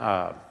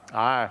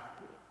I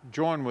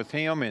join with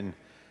him in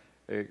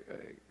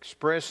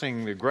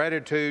expressing the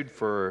gratitude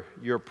for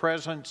your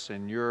presence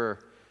and your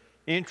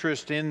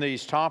interest in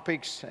these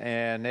topics.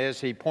 And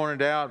as he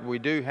pointed out, we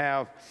do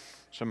have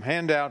some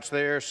handouts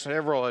there.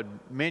 Several had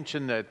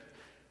mentioned that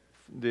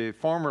the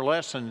former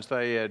lessons,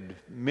 they had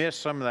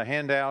missed some of the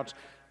handouts.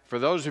 For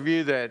those of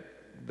you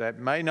that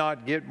may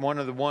not get one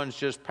of the ones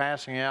just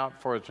passing out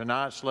for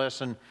tonight's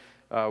lesson,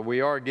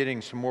 we are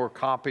getting some more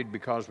copied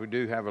because we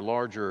do have a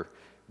larger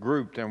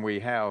group than we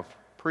have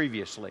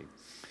previously.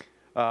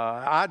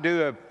 I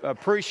do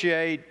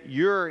appreciate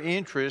your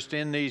interest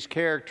in these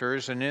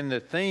characters and in the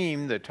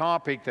theme, the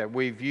topic that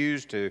we've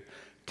used to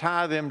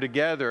tie them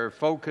together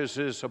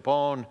focuses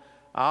upon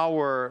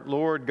our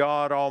Lord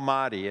God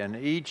Almighty, and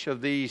each of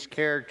these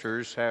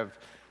characters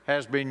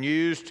has been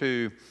used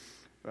to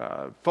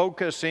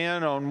focus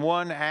in on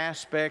one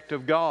aspect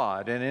of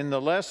God. And in the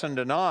lesson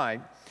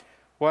tonight,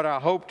 what I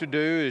hope to do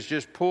is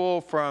just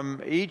pull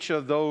from each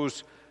of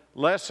those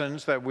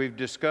lessons that we've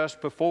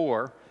discussed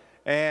before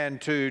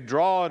and to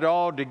draw it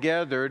all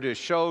together to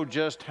show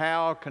just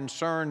how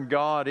concerned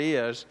God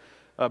is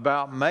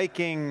about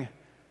making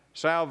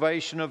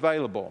salvation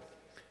available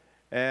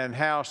and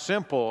how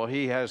simple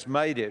He has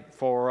made it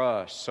for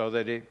us so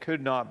that it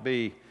could not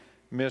be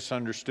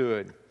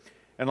misunderstood.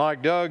 And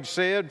like Doug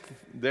said,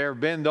 there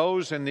have been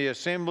those in the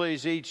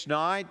assemblies each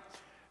night.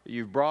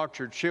 You've brought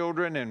your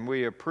children, and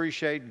we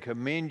appreciate and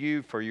commend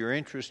you for your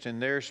interest in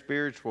their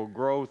spiritual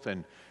growth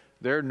and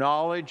their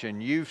knowledge,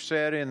 and you've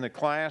sat in the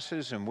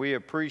classes, and we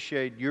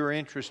appreciate your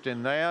interest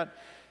in that.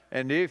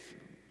 And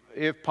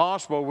if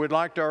possible, we'd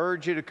like to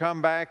urge you to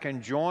come back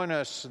and join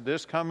us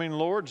this coming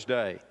Lord's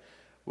Day.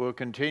 We'll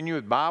continue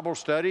with Bible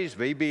studies.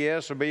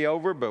 VBS will be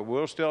over, but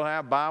we'll still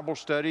have Bible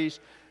studies,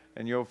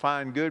 and you'll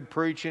find good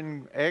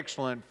preaching,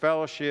 excellent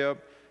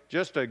fellowship,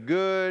 just a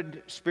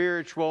good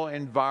spiritual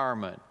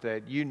environment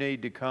that you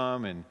need to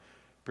come and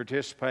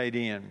participate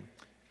in.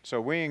 So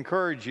we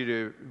encourage you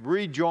to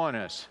rejoin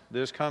us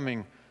this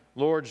coming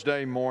Lord's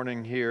Day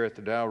morning here at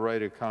the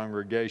Dalraida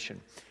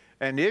congregation.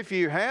 And if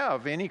you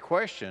have any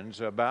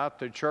questions about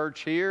the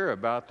church here,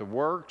 about the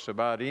works,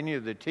 about any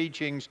of the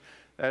teachings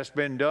that's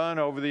been done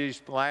over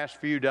these last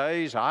few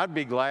days, I'd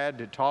be glad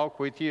to talk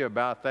with you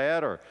about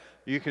that, or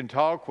you can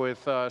talk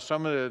with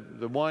some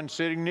of the ones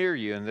sitting near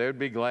you, and they'd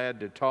be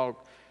glad to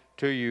talk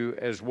to you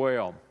as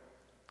well.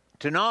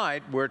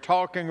 Tonight, we're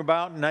talking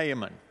about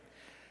Naaman.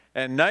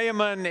 And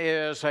Naaman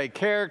is a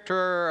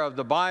character of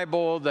the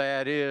Bible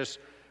that is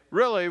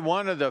really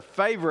one of the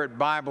favorite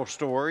Bible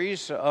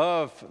stories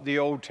of the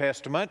Old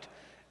Testament.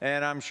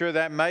 And I'm sure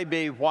that may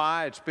be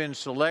why it's been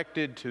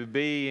selected to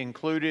be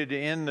included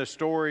in the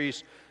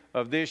stories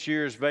of this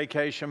year's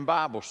Vacation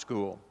Bible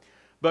School.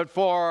 But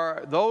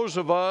for those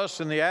of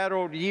us in the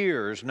adult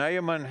years,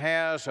 Naaman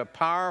has a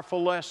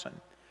powerful lesson.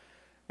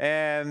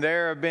 And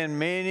there have been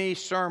many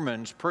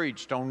sermons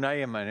preached on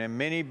Naaman and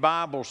many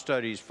Bible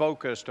studies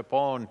focused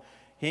upon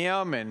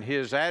him and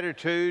his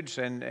attitudes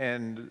and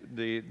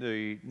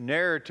the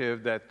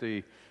narrative that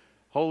the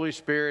Holy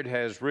Spirit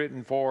has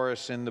written for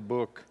us in the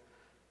book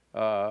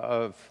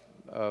of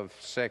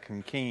 2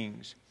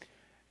 Kings.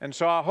 And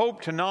so I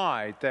hope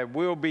tonight that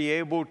we'll be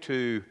able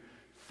to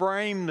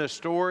frame the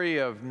story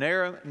of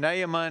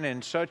Naaman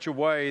in such a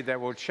way that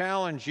will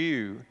challenge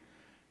you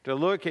to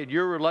look at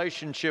your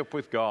relationship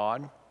with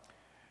God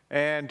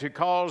and to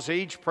cause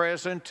each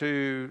present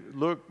to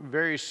look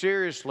very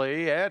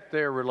seriously at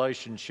their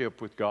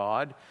relationship with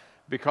God,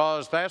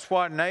 because that's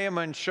what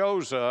Naaman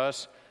shows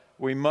us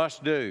we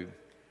must do.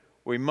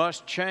 We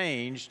must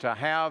change to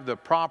have the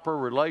proper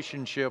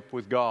relationship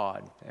with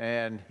God,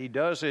 and he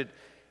does it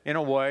in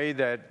a way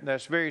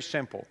that's very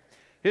simple.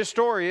 His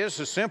story is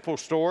a simple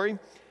story.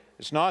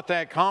 It's not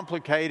that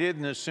complicated,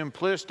 and the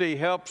simplicity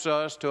helps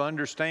us to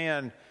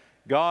understand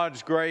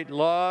God's great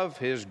love,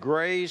 His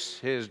grace,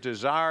 His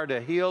desire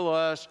to heal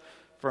us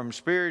from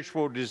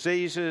spiritual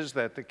diseases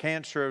that the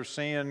cancer of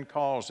sin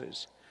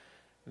causes.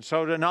 And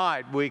so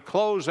tonight we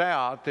close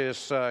out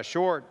this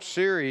short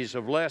series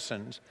of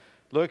lessons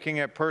looking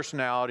at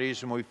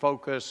personalities, and we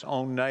focus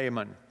on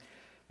Naaman.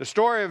 The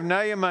story of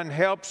Naaman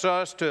helps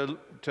us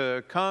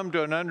to come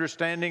to an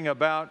understanding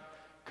about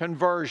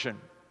conversion.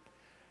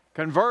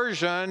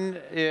 Conversion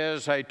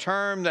is a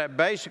term that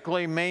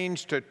basically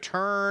means to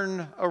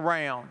turn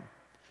around.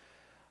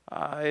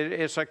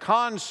 It's a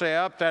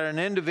concept that an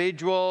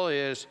individual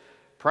is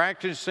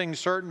practicing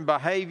certain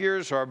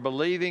behaviors or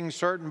believing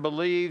certain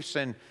beliefs,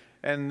 and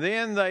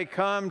then they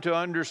come to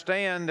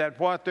understand that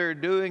what they're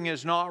doing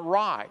is not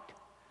right.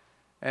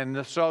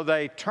 And so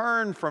they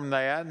turn from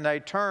that and they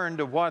turn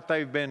to what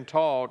they've been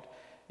taught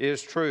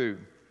is true.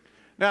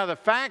 Now, the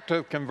fact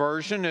of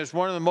conversion is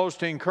one of the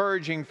most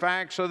encouraging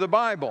facts of the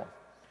Bible.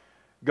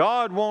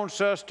 God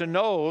wants us to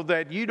know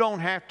that you don't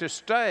have to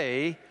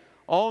stay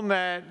on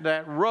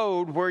that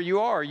road where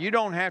you are. You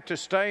don't have to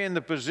stay in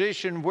the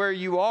position where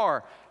you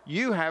are.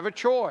 You have a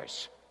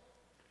choice.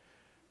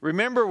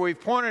 Remember, we've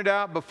pointed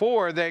out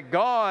before that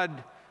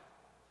God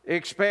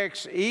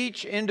expects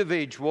each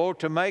individual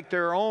to make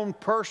their own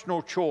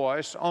personal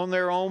choice on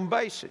their own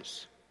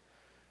basis.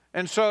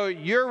 And so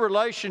your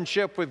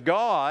relationship with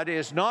God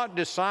is not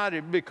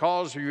decided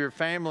because of your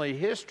family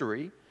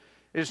history.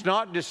 It's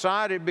not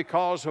decided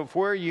because of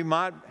where you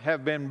might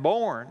have been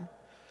born.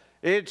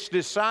 It's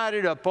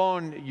decided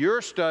upon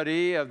your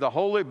study of the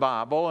Holy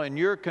Bible and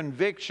your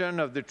conviction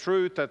of the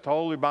truth that the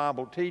Holy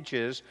Bible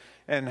teaches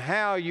and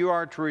how you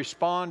are to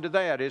respond to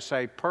that. It's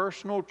a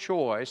personal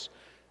choice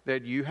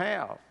that you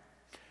have.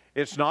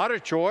 It's not a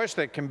choice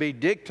that can be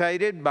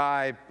dictated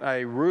by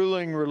a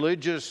ruling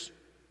religious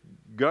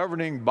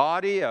governing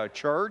body, a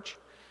church,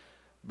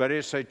 but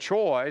it's a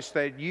choice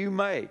that you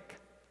make.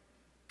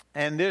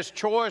 And this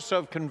choice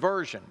of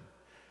conversion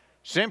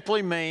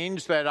simply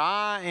means that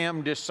I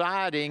am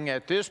deciding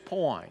at this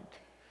point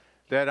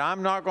that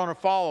I'm not going to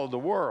follow the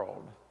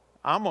world.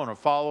 I'm going to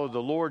follow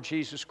the Lord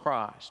Jesus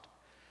Christ.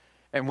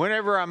 And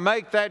whenever I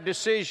make that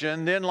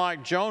decision, then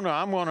like Jonah,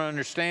 I'm going to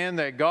understand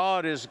that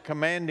God is a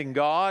commanding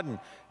God. And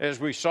as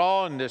we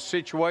saw in the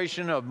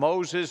situation of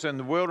Moses and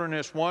the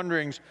wilderness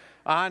wanderings,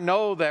 I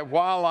know that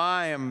while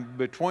I am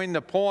between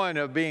the point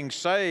of being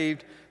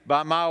saved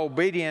by my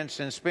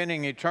obedience and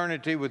spending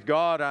eternity with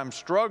God, I'm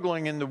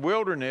struggling in the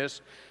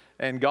wilderness,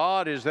 and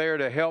God is there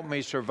to help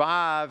me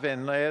survive.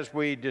 And as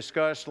we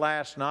discussed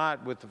last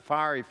night with the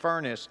fiery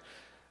furnace,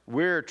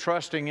 we're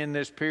trusting in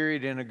this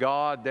period in a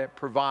God that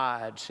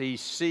provides. He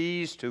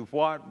sees to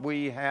what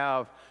we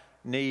have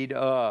need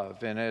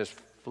of. And as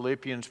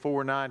Philippians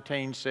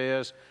 4:19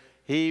 says,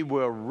 He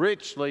will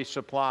richly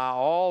supply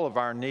all of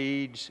our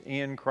needs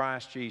in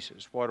Christ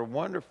Jesus. What a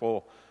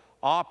wonderful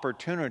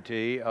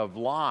opportunity of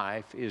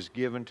life is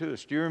given to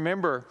us. Do you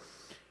remember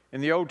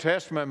in the Old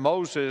Testament,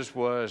 Moses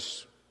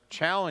was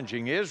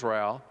challenging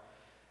Israel,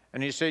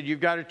 and he said, you've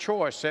got a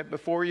choice set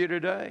before you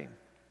today.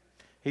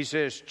 He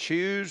says,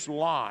 choose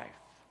life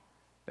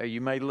that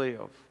you may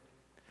live.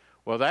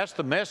 Well, that's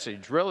the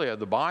message really of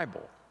the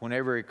Bible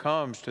whenever it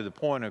comes to the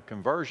point of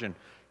conversion.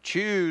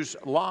 Choose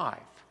life.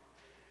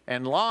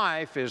 And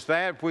life is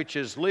that which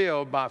is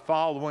lived by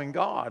following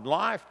God.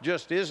 Life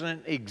just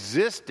isn't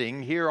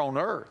existing here on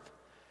earth.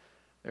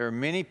 There are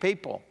many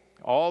people,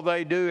 all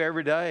they do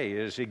every day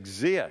is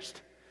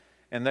exist.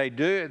 And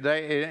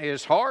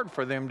it's hard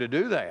for them to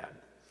do that.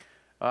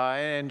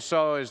 And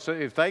so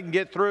if they can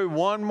get through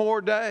one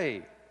more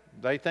day,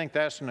 they think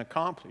that's an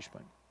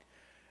accomplishment.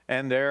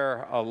 And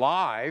they're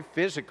alive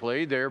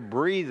physically, they're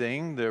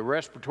breathing, the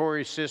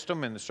respiratory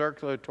system and the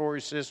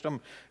circulatory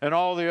system and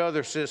all the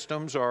other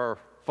systems are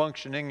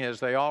functioning as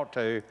they ought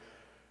to,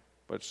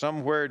 but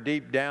somewhere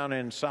deep down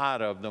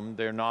inside of them,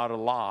 they're not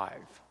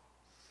alive.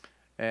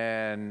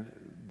 And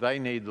they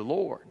need the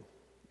Lord.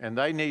 And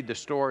they need the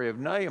story of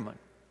Naaman.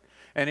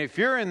 And if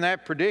you're in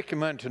that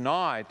predicament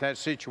tonight, that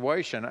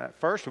situation,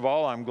 first of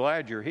all, I'm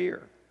glad you're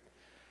here.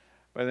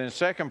 But in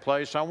second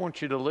place, I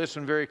want you to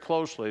listen very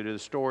closely to the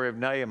story of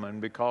Naaman,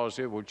 because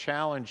it will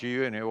challenge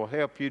you and it will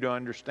help you to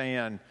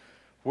understand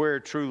where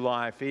true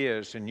life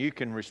is. And you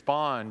can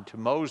respond to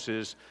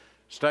Moses'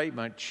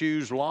 statement,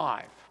 choose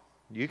life.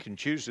 You can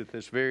choose it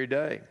this very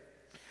day.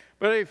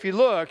 But if you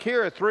look,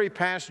 here are three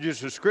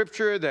passages of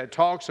Scripture that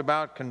talks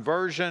about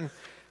conversion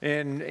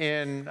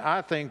in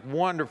I think,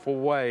 wonderful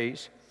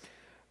ways.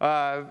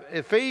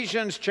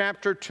 Ephesians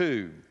chapter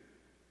 2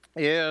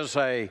 is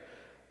a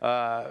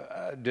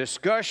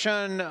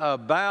discussion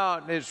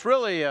about, it's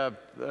really a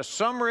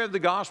summary of the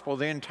gospel.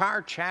 The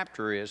entire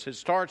chapter is. It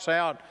starts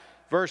out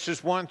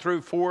verses 1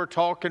 through 4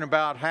 talking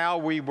about how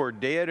we were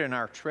dead in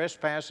our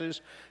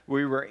trespasses.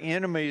 We were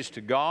enemies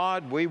to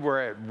God. We were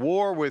at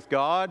war with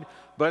God.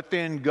 But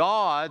then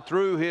God,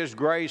 through His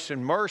grace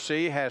and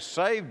mercy, has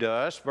saved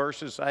us,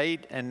 verses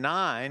 8 and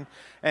 9.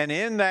 And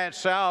in that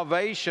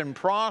salvation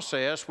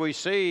process, we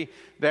see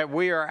that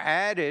we are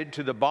added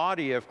to the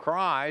body of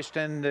Christ.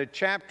 And the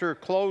chapter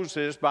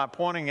closes by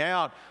pointing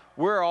out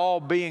we're all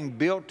being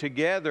built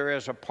together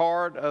as a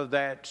part of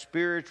that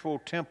spiritual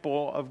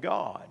temple of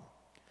God.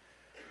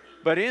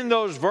 But in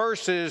those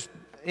verses,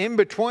 in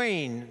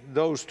between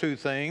those two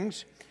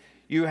things,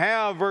 you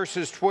have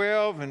verses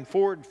 12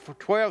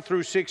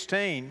 through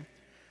 16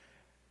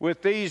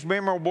 with these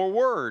memorable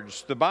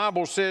words. The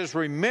Bible says,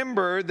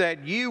 remember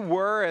that you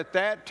were at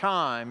that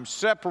time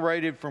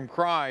separated from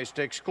Christ,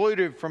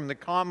 excluded from the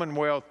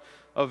commonwealth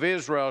of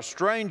Israel,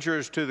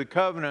 strangers to the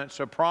covenants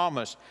of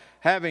promise,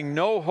 having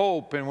no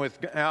hope and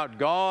without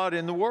God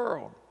in the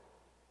world.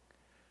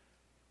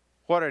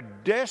 What a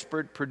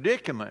desperate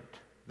predicament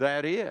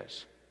that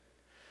is.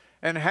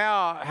 And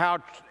how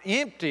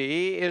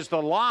empty is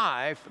the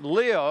life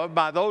lived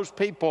by those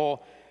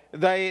people.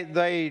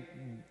 They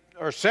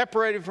are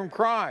separated from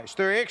Christ.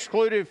 They're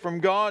excluded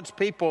from God's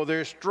people.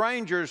 They're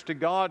strangers to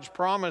God's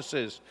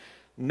promises.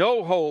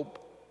 No hope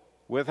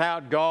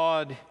without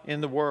God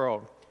in the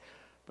world.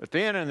 But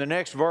then in the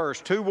next verse,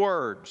 two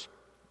words,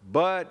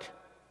 but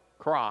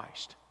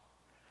Christ.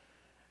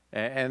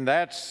 And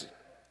that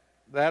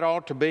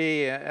ought to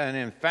be an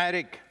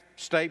emphatic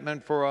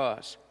statement for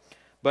us.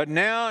 But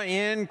now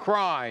in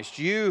Christ,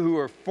 you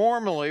who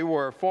formerly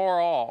were far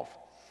off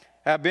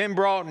have been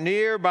brought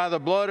near by the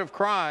blood of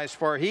Christ,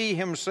 for he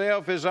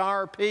himself is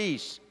our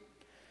peace,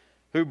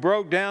 who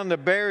broke down the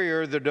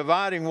barrier, the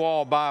dividing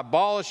wall, by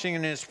abolishing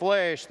in his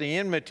flesh the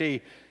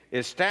enmity,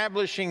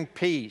 establishing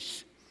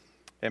peace,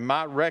 and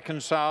might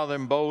reconcile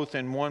them both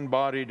in one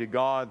body to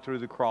God through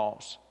the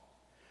cross.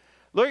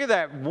 Look at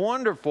that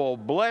wonderful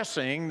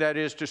blessing that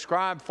is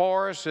described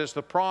for us as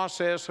the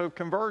process of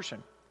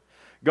conversion.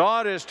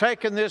 God has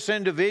taken this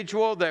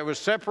individual that was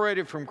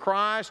separated from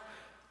Christ,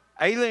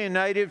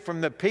 alienated from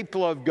the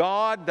people of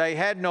God. They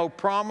had no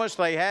promise,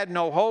 they had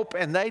no hope,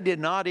 and they did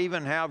not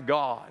even have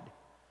God.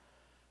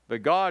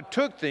 But God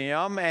took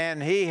them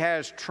and He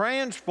has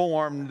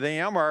transformed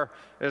them, or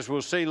as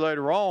we'll see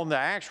later on, the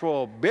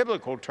actual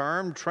biblical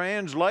term,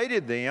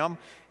 translated them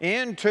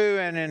into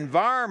an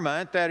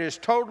environment that is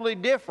totally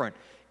different.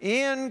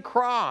 In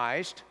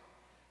Christ,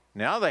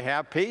 now they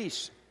have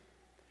peace.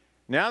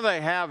 Now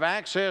they have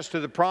access to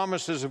the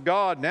promises of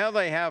God. Now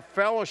they have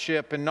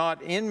fellowship and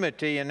not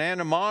enmity and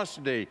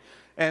animosity.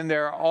 And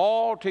they're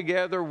all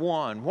together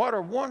one. What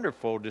a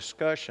wonderful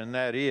discussion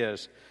that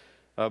is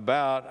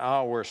about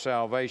our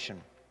salvation.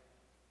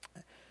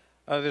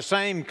 The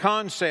same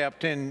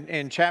concept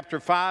in chapter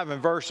 5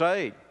 and verse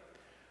 8.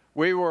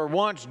 We were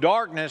once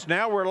darkness,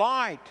 now we're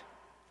light.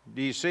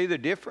 Do you see the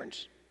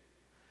difference?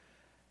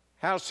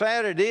 How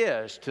sad it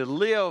is to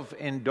live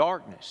in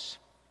darkness.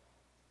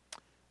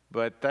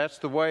 But that's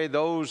the way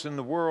those in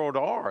the world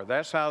are.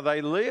 That's how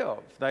they live.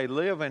 They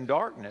live in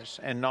darkness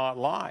and not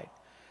light.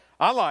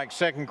 I like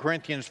 2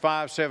 Corinthians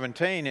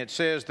 5:17. It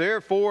says,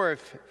 therefore,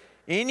 if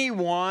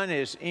anyone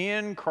is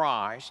in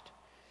Christ,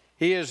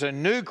 he is a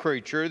new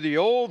creature. The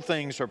old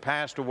things are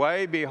passed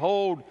away.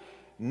 Behold,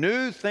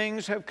 new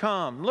things have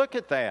come. Look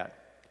at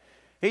that.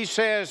 He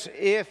says,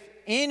 if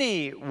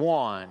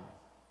anyone,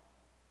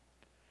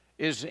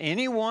 is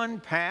anyone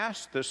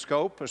past the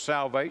scope of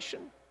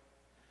salvation?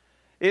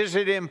 Is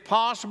it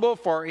impossible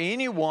for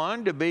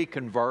anyone to be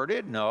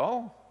converted?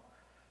 No.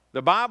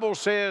 The Bible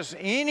says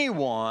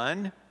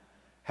anyone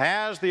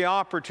has the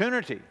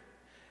opportunity.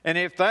 And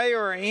if they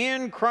are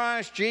in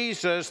Christ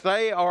Jesus,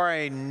 they are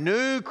a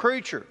new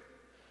creature.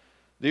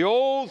 The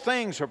old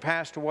things are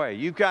passed away.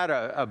 You've got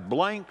a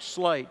blank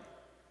slate.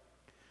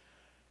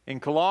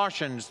 In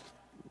Colossians,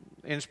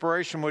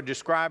 inspiration would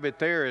describe it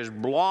there as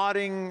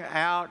blotting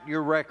out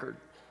your record.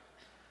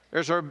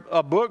 There's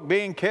a book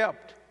being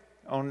kept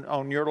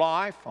on your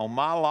life, on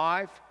my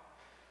life.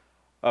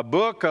 A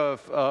book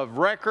of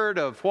record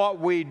of what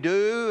we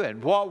do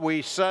and what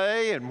we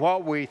say and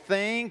what we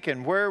think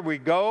and where we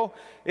go.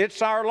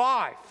 It's our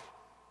life.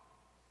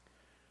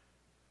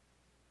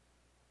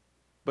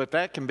 But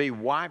that can be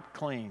wiped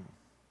clean.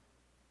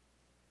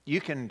 You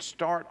can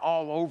start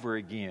all over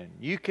again.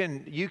 You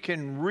can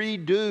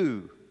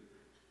redo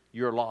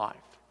your life.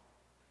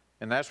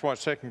 And that's what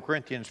 2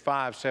 Corinthians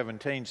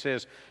 5:17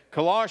 says.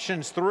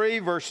 Colossians 3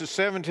 verses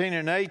 17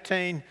 and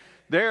 18,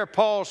 there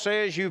Paul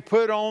says you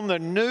put on the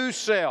new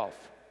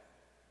self.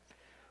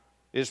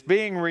 It's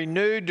being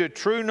renewed to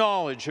true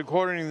knowledge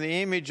according to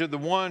the image of the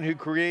one who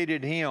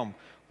created him.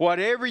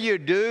 Whatever you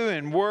do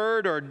in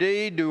word or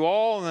deed, do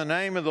all in the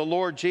name of the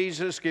Lord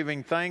Jesus,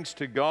 giving thanks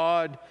to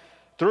God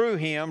through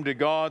him to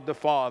God the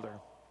Father.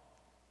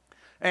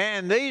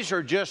 And these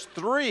are just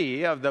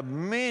three of the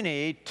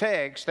many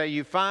texts that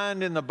you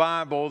find in the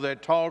Bible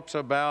that talks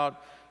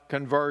about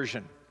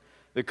conversion.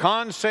 The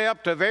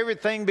concept of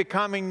everything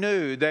becoming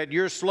new, that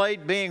your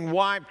slate being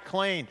wiped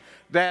clean,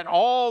 that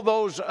all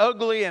those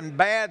ugly and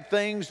bad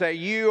things that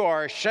you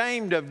are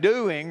ashamed of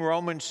doing,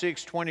 Romans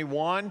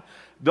 6:21,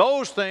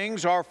 those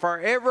things are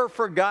forever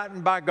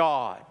forgotten by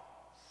God.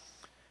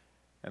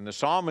 And the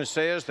psalmist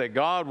says that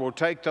God will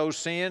take those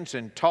sins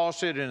and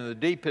toss it into the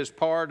deepest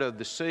part of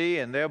the sea,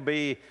 and they'll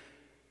be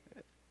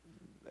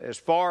as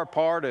far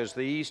apart as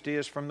the east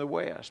is from the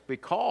west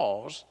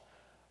because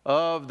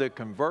of the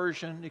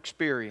conversion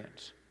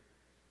experience.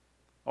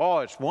 Oh,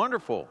 it's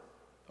wonderful.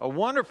 A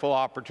wonderful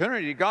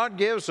opportunity God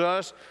gives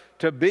us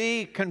to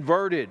be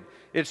converted.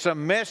 It's a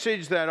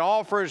message that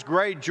offers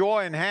great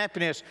joy and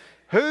happiness.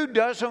 Who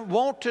doesn't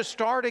want to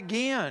start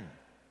again?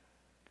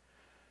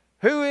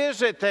 Who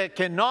is it that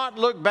cannot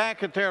look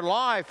back at their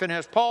life? And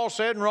as Paul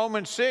said in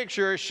Romans 6,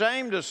 you're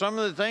ashamed of some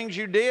of the things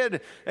you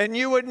did, and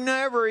you would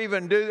never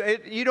even do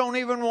it. You don't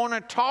even want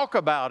to talk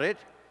about it.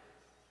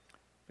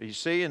 But you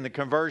see, in the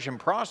conversion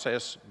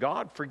process,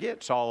 God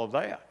forgets all of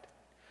that.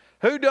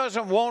 Who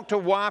doesn't want to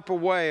wipe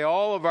away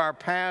all of our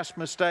past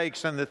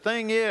mistakes? And the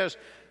thing is,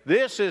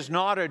 this is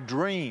not a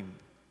dream.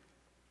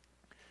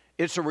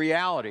 It's a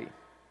reality.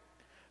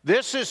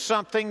 This is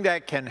something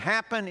that can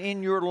happen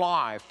in your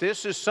life.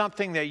 This is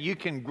something that you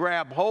can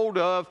grab hold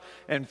of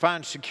and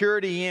find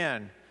security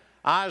in.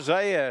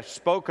 Isaiah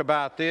spoke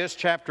about this,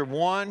 chapter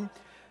 1.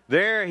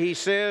 There he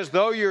says,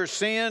 though your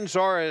sins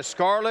are as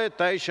scarlet,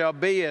 they shall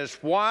be as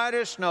white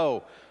as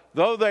snow.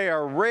 Though they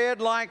are red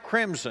like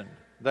crimson,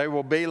 they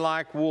will be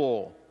like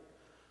wool.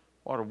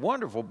 What a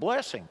wonderful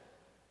blessing.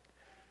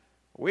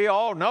 We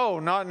all know,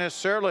 not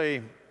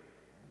necessarily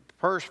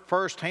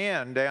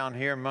firsthand down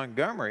here in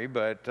Montgomery,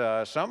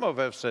 but some of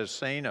us have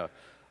seen a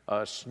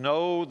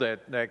snow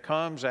that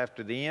comes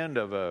after the end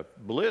of a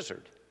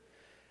blizzard.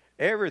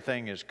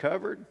 Everything is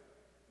covered.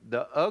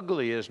 The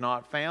ugly is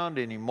not found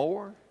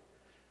anymore.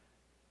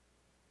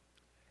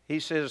 He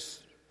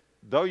says,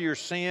 though your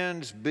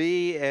sins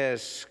be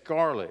as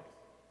scarlet,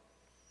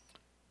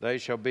 they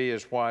shall be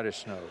as white as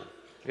snow.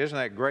 Isn't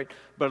that great?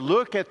 But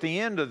look at the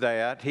end of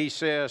that. He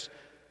says,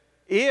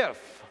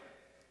 if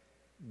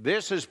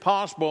this is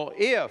possible,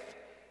 if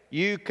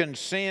you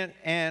consent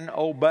and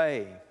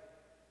obey.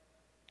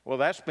 Well,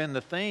 that's been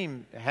the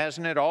theme,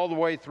 hasn't it, all the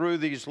way through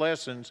these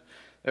lessons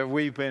that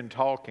we've been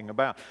talking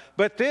about.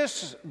 But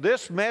this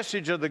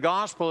message of the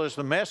gospel is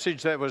the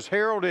message that was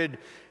heralded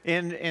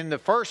in the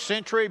first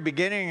century,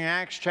 beginning in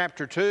Acts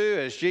chapter 2,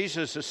 as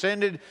Jesus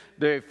ascended.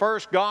 The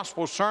first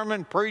gospel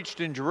sermon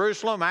preached in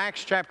Jerusalem,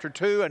 Acts chapter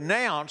 2,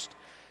 announced,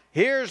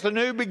 here's the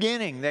new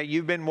beginning that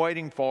you've been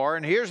waiting for,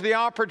 and here's the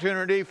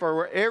opportunity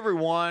for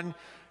everyone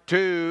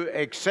to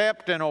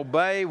accept and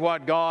obey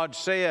what God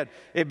said.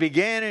 It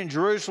began in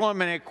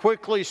Jerusalem and it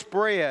quickly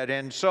spread.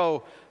 And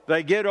so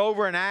they get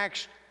over in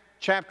Acts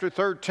chapter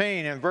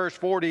 13 and verse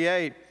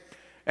 48.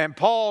 And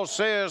Paul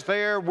says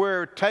there,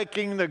 we're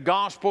taking the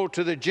gospel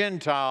to the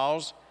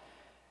Gentiles.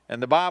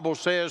 And the Bible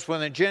says, when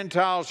the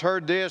Gentiles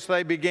heard this,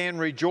 they began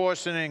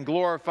rejoicing and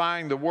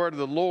glorifying the word of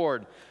the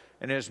Lord.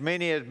 And as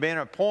many as been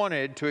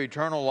appointed to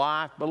eternal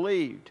life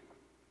believed.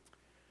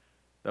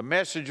 The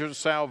message of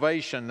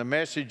salvation, the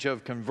message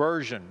of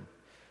conversion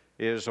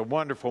is a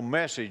wonderful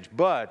message.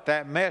 But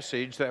that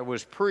message that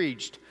was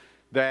preached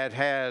that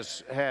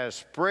has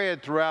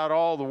spread throughout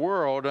all the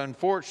world,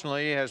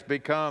 unfortunately, has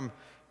become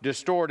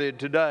distorted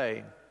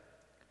today.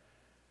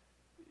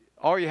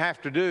 All you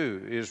have to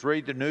do is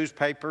read the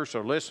newspapers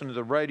or listen to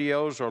the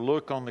radios or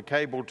look on the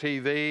cable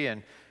TV,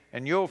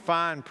 and you'll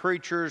find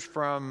preachers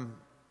from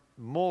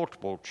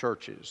multiple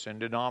churches and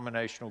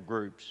denominational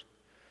groups.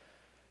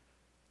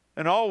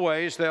 And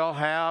always they'll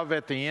have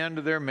at the end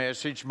of their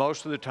message,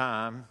 most of the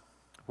time,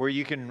 where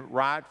you can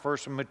write for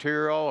some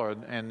material,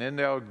 and then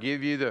they'll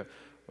give you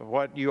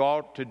what you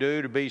ought to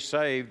do to be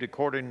saved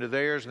according to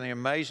theirs. And the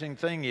amazing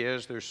thing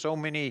is there's so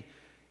many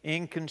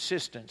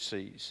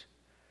inconsistencies.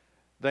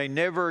 They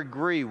never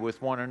agree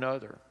with one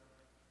another.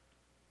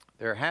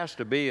 There has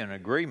to be an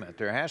agreement.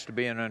 There has to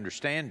be an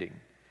understanding.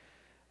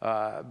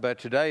 But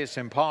today it's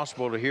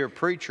impossible to hear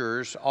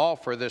preachers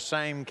offer the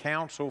same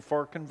counsel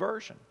for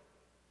conversion.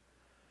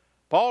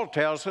 Paul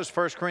tells us,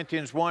 1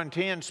 Corinthians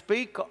 1:10,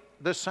 speak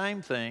the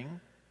same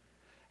thing,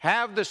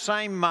 have the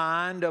same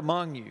mind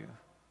among you,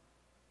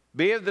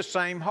 be of the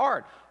same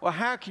heart. Well,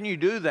 how can you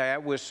do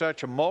that with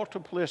such a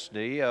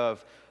multiplicity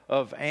of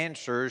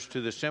answers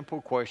to the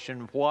simple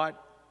question, what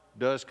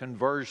does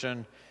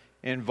conversion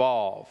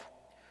involve?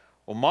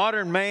 Well,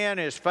 modern man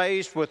is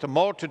faced with a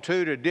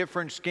multitude of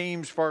different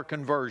schemes for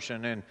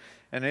conversion,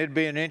 and it'd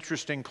be an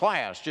interesting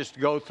class just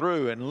to go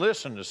through and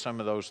listen to some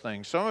of those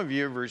things. Some of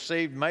you have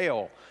received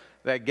mail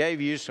that gave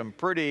you some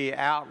pretty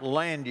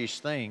outlandish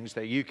things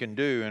that you can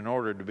do in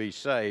order to be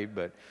saved,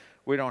 but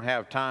we don't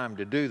have time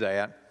to do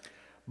that.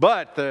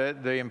 But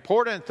the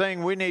important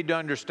thing we need to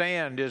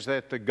understand is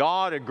that the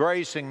God of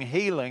grace and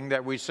healing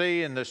that we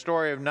see in the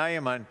story of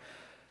Naaman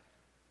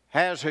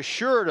has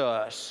assured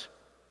us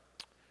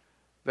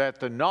that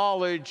the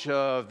knowledge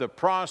of the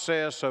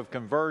process of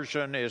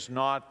conversion is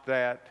not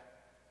that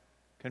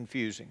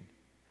confusing.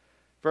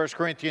 1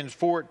 Corinthians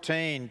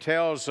 14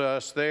 tells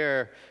us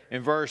there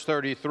in verse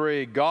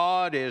 33,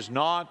 God is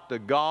not the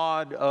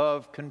God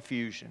of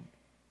confusion.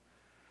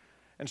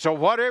 And so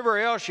whatever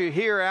else you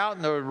hear out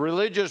in the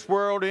religious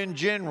world in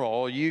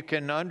general, you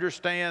can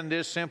understand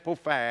this simple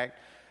fact.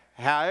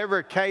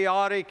 However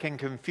chaotic and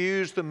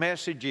confused the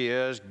message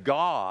is,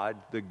 God,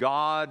 the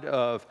God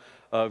of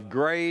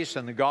grace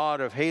and the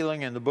God of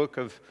healing in the book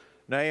of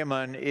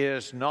Naaman,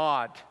 is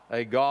not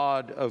a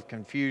God of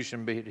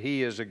confusion, but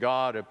He is a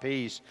God of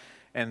peace.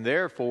 And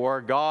therefore,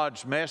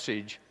 God's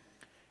message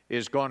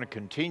is going to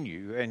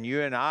continue. And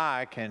you and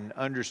I can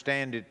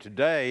understand it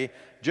today,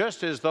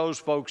 just as those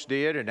folks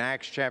did in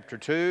Acts chapter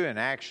 2 and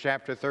Acts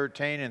chapter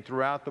 13 and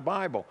throughout the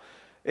Bible.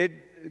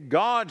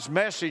 God's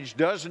message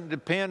doesn't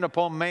depend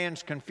upon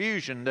man's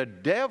confusion. The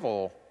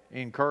devil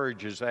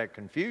encourages that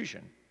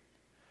confusion.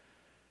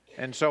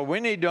 And so we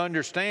need to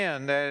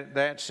understand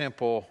that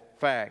simple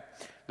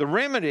fact. The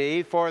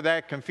remedy for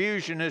that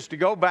confusion is to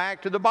go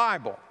back to the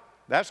Bible.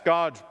 That's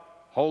God's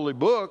holy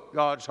book,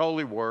 God's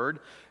holy word,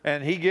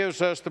 and He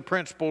gives us the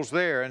principles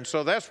there. And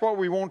so that's what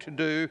we want to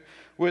do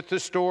with the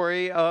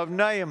story of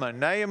Naaman.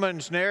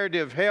 Naaman's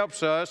narrative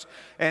helps us,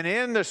 and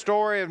in the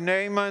story of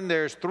Naaman,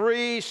 there's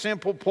 3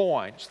 simple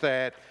points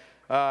that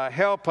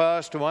help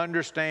us to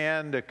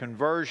understand the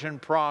conversion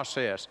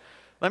process.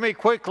 Let me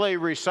quickly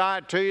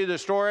recite to you the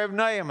story of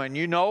Naaman.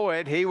 You know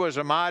it. He was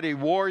a mighty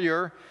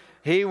warrior.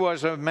 He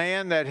was a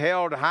man that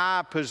held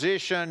high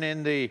position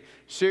in the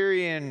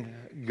Syrian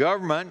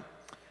government.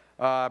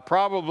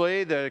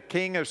 Probably the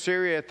king of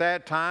Syria at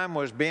that time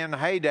was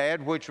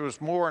Ben-Hadad, which was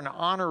more an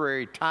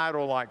honorary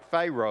title like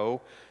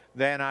Pharaoh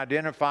than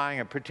identifying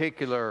a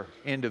particular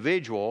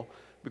individual.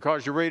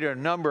 because you read a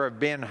number of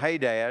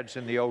Ben-Hadads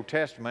in the Old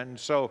Testament. And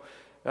so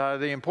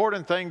the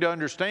important thing to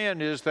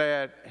understand is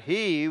that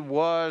he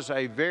was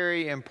a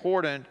very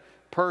important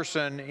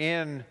person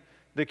in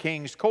the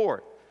king's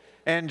court.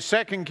 And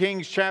 2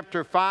 Kings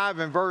chapter 5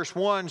 and verse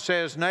 1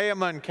 says,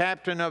 Naaman,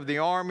 captain of the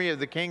army of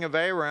the king of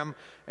Aram,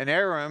 and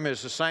Aram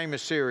is the same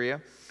as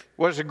Syria,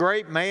 was a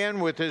great man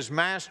with his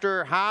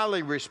master,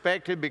 highly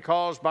respected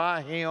because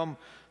by him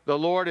the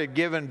Lord had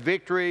given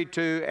victory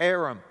to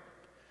Aram.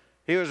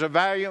 He was a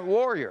valiant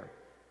warrior.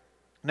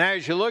 Now,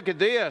 as you look at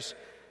this,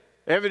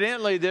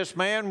 evidently this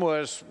man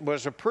was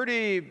a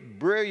pretty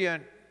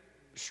brilliant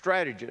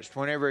strategist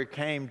whenever it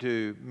came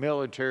to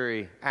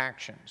military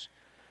actions,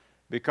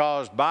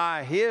 because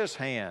by his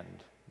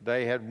hand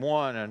they had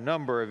won a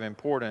number of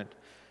important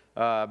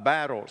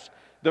battles.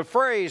 The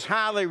phrase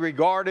highly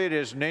regarded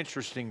is an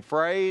interesting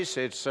phrase.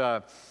 It's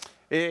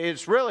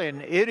really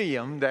an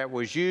idiom that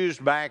was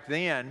used back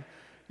then.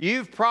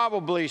 You've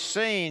probably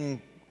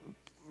seen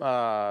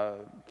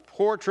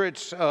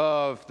portraits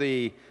of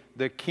the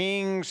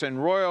kings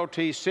and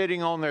royalty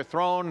sitting on their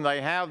throne.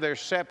 They have their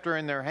scepter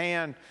in their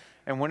hand,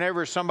 and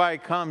whenever somebody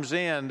comes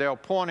in, they'll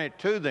point it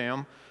to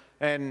them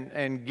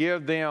and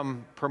give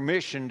them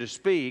permission to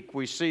speak.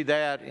 We see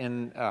that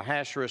in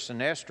Ahasuerus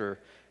and Esther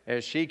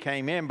as she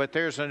came in, but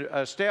there's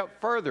a step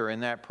further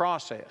in that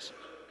process.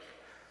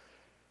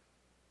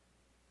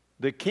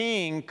 The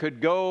king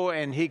could go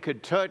and he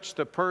could touch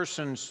the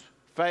person's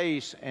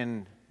face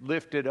and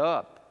lift it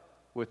up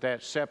with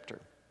that scepter.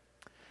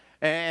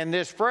 And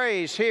this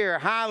phrase here,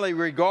 highly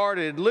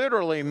regarded,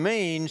 literally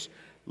means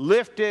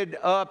lifted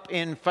up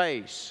in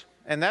face.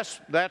 And that's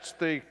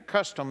the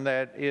custom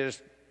that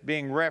is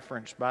being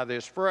referenced by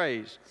this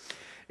phrase.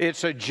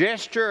 It's a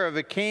gesture of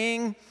a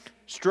king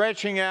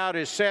stretching out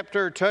his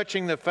scepter,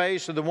 touching the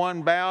face of the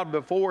one bowed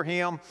before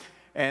him,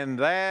 and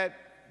that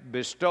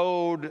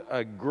bestowed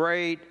a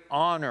great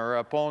honor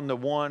upon the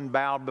one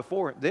bowed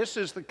before him. This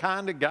is the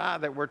kind of guy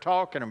that we're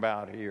talking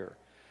about here.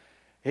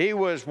 He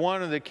was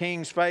one of the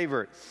king's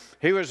favorite.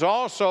 He was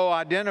also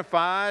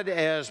identified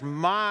as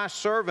my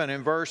servant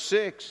in verse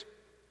 6.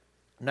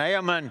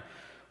 Naaman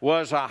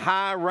was a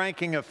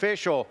high-ranking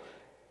official.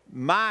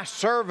 My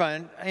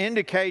servant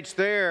indicates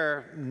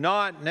there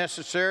not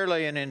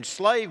necessarily an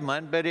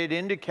enslavement, but it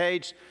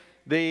indicates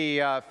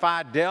the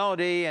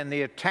fidelity and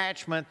the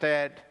attachment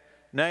that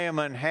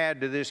Naaman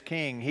had to this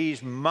king.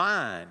 He's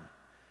mine.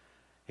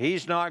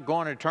 He's not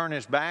going to turn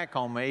his back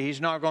on me. He's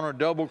not going to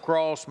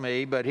double-cross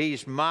me, but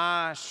he's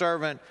my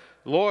servant.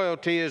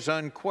 Loyalty is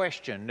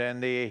unquestioned,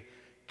 and the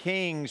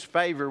king's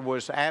favor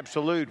was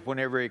absolute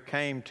whenever it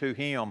came to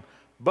him.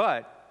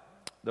 But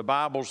the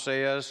Bible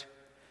says,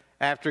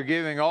 after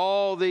giving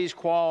all these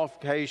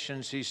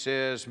qualifications, he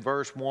says,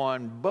 verse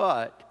 1,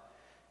 but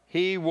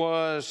he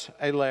was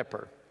a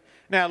leper.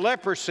 Now,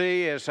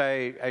 leprosy is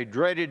a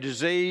dreaded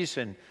disease,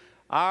 and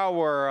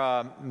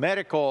our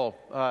medical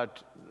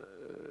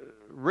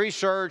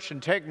research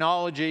and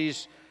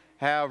technologies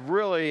have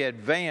really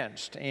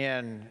advanced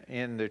in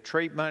the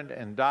treatment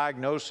and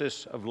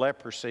diagnosis of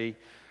leprosy.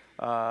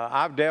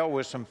 I've dealt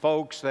with some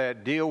folks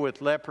that deal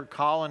with leper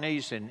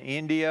colonies in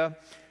India,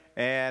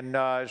 and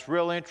it's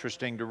real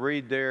interesting to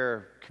read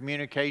their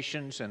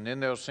communications, and then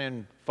they'll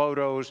send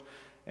photos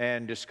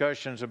and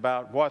discussions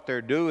about what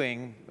they're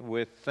doing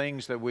with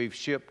things that we've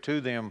shipped to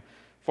them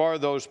for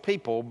those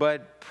people.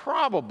 But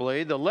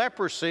probably the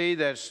leprosy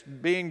that's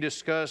being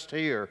discussed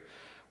here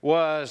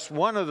was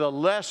one of the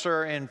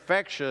lesser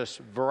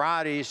infectious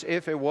varieties,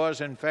 if it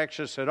was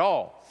infectious at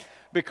all,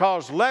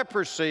 because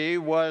leprosy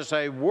was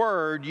a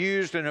word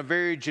used in a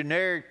very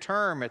generic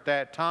term at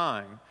that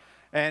time,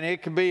 and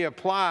it could be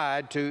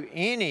applied to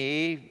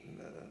any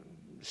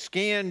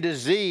skin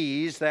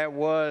disease that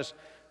was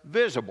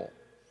visible.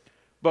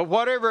 But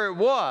whatever it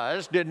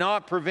was did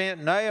not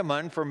prevent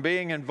Naaman from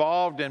being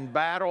involved in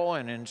battle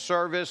and in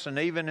service and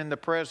even in the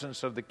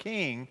presence of the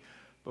king.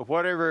 But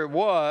whatever it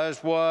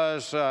was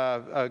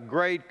a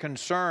great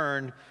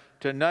concern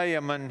to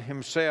Naaman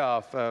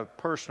himself, a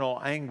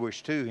personal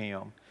anguish to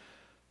him.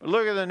 But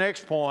look at the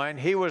next point.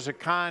 He was a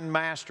kind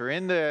master.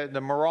 In the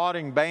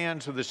marauding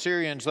bands of the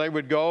Syrians, they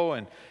would go,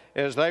 and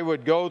as they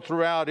would go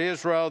throughout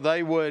Israel,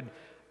 they would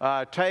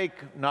take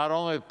not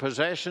only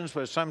possessions,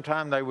 but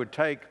sometimes they would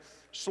take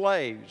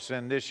slaves.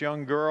 And this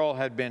young girl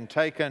had been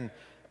taken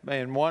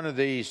in one of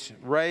these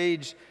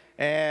raids,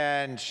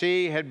 and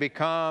she had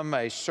become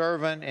a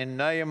servant in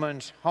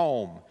Naaman's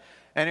home.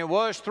 And it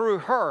was through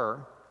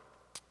her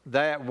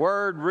that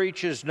word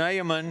reaches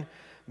Naaman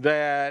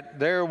that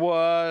there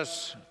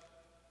was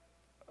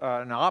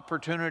an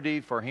opportunity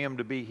for him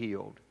to be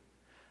healed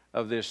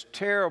of this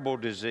terrible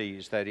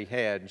disease that he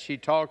had. And she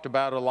talked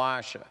about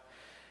Elisha.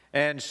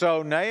 And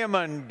so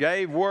Naaman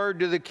gave word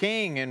to the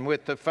king, and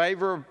with the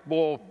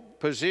favorable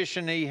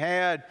position he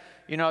had,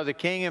 the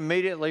king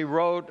immediately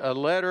wrote a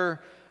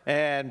letter.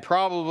 And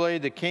probably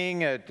the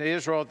king of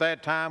Israel at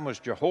that time was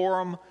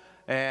Jehoram,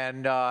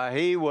 and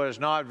he was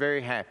not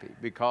very happy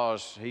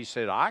because he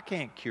said, I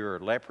can't cure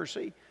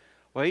leprosy.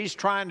 Well, he's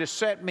trying to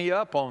set me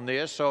up on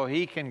this so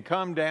he can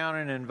come down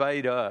and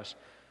invade us.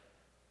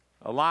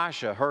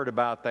 Elisha heard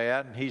about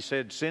that, and he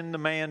said, "Send the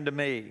man to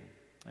me,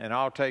 and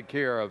I'll take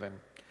care of him."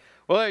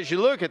 Well, as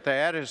you look at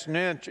that, it's an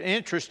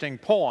interesting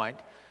point.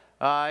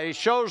 It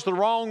shows the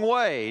wrong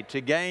way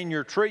to gain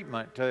your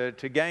treatment,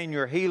 to gain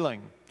your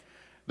healing.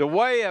 The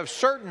way of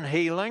certain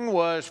healing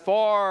was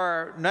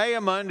for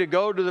Naaman to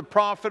go to the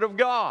prophet of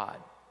God.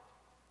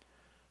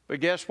 But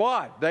guess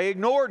what? They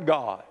ignored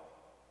God.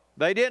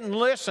 They didn't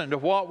listen to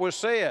what was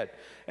said.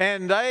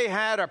 And they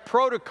had a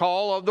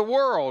protocol of the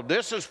world.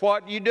 This is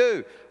what you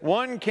do.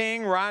 One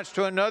king writes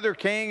to another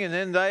king, and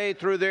then they,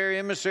 through their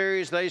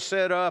emissaries, they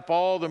set up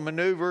all the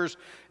maneuvers,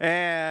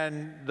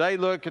 and they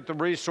look at the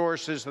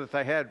resources that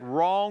they had.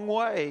 Wrong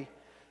way.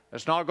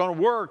 It's not going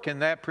to work in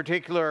that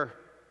particular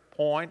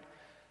point.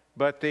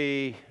 But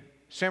the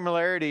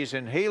similarities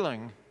in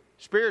healing,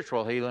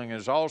 spiritual healing,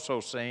 is also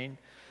seen.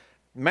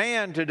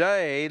 Man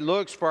today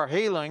looks for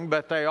healing,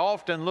 but they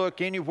often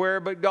look anywhere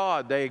but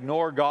God. They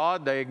ignore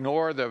God, they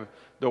ignore the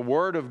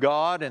Word of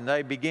God, and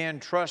they begin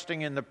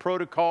trusting in the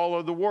protocol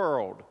of the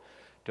world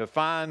to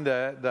find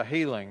the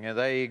healing. And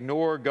they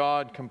ignore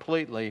God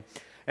completely.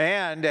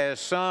 And as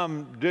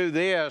some do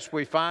this,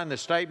 we find the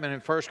statement in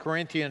 1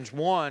 Corinthians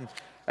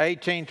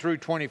 1:18 through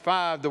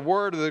 25, the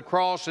word of the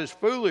cross is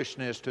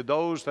foolishness to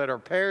those that are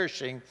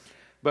perishing,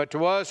 but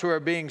to us who are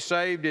being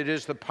saved, it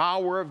is the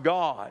power of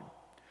God.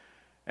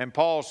 And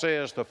Paul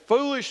says, the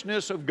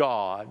foolishness of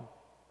God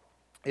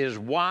is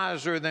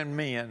wiser than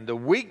men. The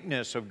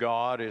weakness of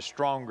God is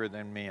stronger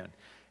than men.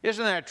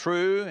 Isn't that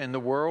true in the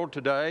world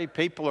today?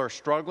 People are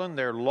struggling.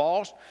 They're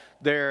lost.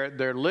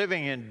 They're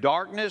living in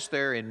darkness.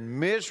 They're in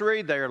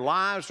misery. Their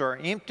lives are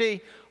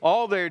empty.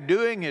 All they're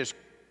doing is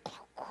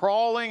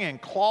crawling and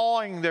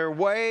clawing their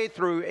way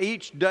through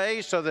each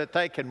day so that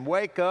they can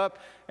wake up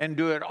and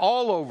do it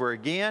all over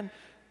again.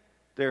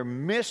 They're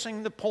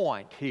missing the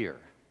point here.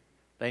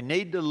 They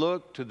need to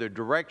look to the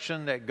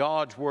direction that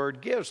God's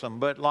Word gives them.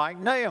 But like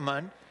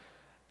Naaman,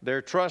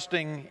 they're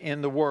trusting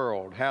in the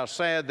world. How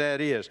sad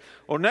that is.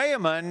 Well,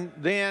 Naaman,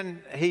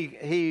 then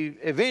he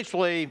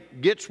eventually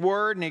gets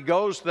word and he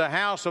goes to the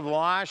house of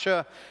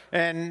Elisha.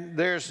 And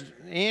there's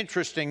an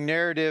interesting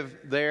narrative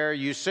there.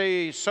 You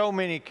see so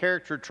many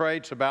character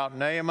traits about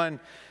Naaman.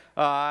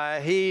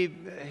 He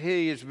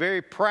is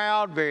very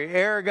proud, very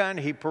arrogant.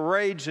 He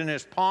parades in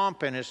his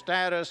pomp and his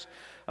status.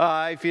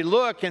 If you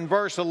look in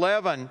verse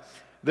 11,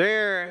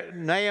 there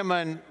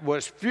Naaman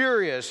was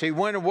furious. He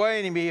went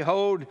away and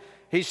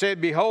he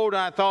said, "Behold,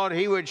 I thought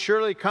he would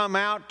surely come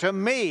out to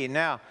me."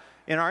 Now,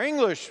 in our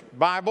English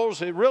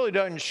Bibles, it really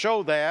doesn't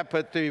show that,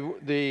 but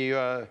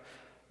the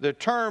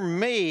term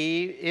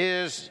 "me"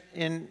 is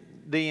in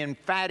the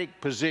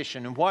emphatic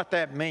position. And what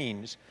that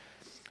means,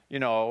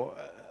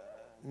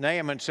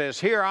 Naaman says,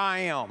 "Here I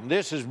am,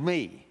 this is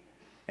me,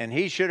 and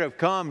he should have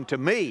come to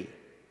me."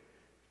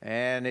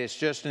 And it's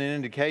just an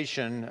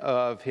indication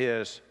of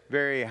his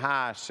very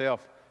high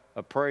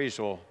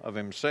self-appraisal of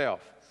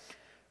himself.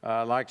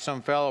 Like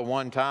some fellow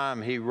one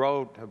time, he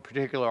wrote a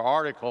particular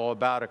article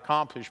about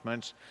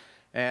accomplishments,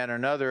 and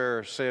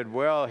another said,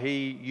 well,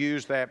 he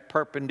used that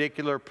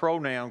perpendicular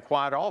pronoun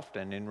quite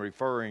often in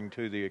referring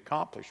to the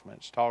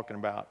accomplishments, talking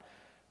about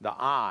the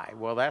I.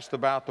 Well, that's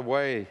about the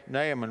way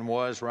Naaman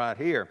was right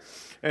here.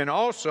 And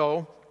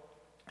also,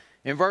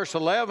 in verse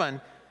 11,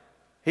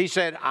 he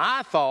said,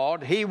 "I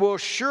thought he will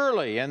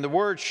surely," and the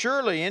word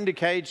surely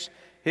indicates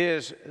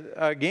his,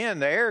 again,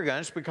 the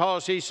arrogance,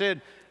 because he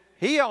said,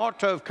 he ought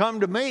to have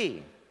come to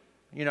me.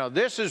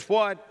 This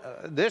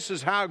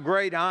is how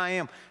great I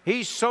am.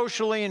 He's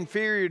socially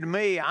inferior to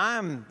me.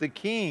 I'm the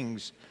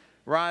king's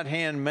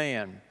right-hand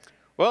man.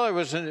 Well, it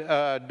was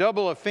a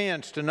double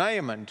offense to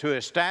Naaman, to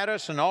his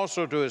status and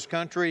also to his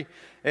country,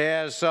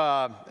 as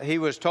he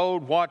was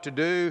told what to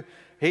do.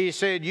 He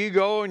said, "You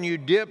go and you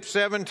dip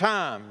 7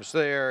 times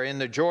there in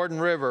the Jordan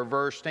River,"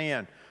 verse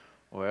 10.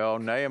 Well,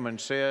 Naaman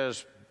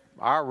says,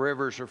 our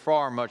rivers are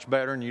far much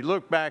better. And you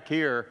look back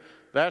here,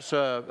 that's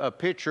a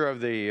picture of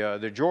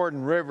the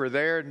Jordan River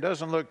there. It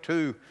doesn't look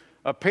too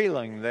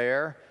appealing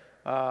there.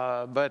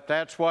 But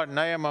that's what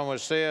Naaman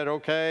was said.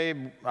 Okay,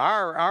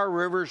 our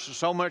rivers are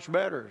so much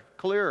better,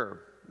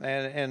 clearer,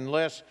 and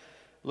less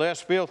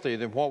filthy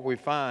than what we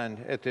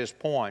find at this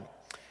point.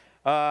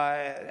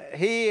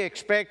 He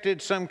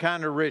expected some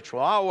kind of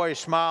ritual. I always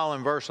smile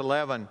in verse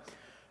 11.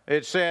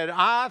 It said,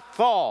 "I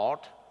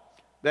thought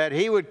that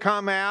he would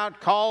come out,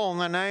 call on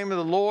the name of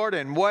the Lord,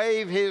 and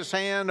wave his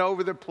hand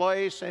over the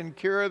place and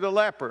cure the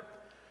leper."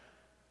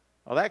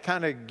 Well, that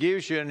kind of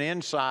gives you an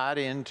insight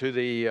into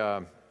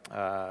the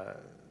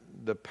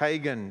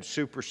pagan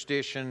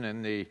superstition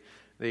and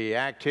the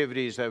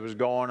activities that was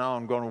going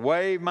on. I'm going to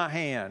wave my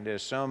hand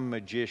as some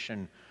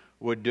magician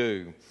would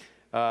do.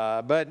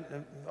 But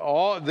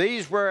all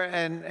these were,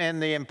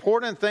 and the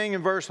important thing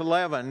in verse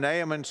 11,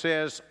 Naaman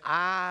says,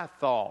 "I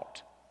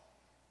thought."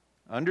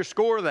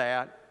 Underscore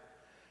that.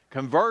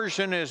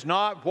 Conversion is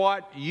not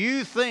what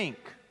you think.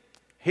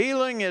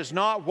 Healing is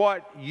not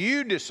what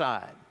you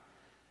decide.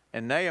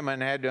 And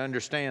Naaman had to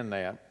understand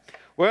that.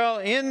 Well,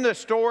 in the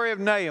story of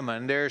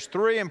Naaman, there's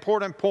 3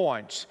 important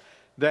points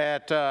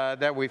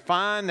that we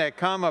find that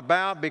come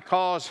about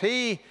because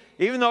he,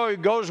 even though he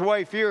goes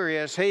away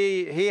furious,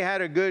 he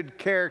had a good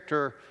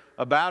character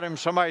about him.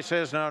 Somebody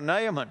says, now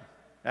Naaman,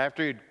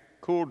 after he'd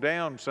cooled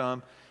down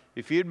some,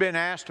 if you'd been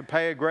asked to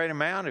pay a great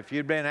amount, if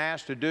you'd been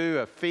asked to do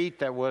a feat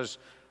that was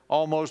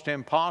almost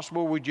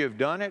impossible, would you have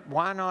done it?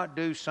 Why not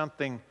do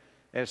something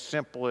as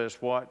simple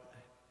as what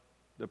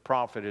the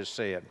prophet has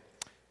said?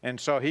 And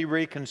so he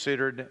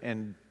reconsidered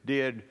and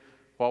did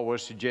what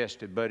was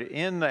suggested. But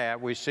in that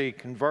we see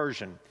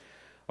conversion.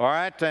 All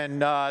right,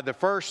 and the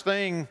first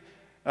thing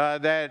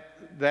that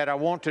I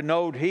want to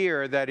note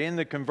here, that in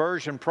the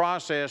conversion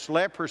process,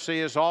 leprosy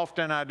is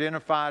often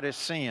identified as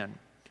sin.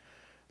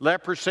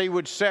 Leprosy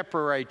would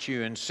separate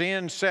you, and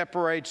sin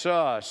separates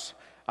us.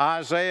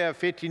 Isaiah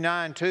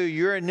 59:2,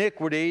 your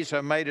iniquities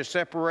have made a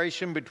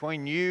separation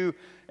between you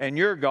and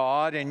your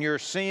God, and your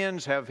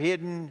sins have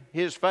hidden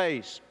His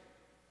face.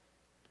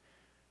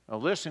 Now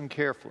listen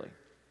carefully.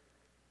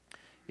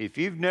 If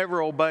you've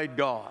never obeyed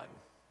God,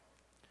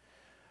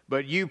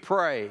 but you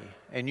pray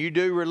and you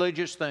do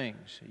religious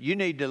things, you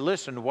need to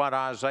listen to what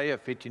Isaiah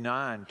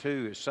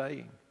 59:2 is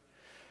saying.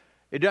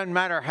 It doesn't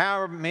matter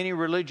how many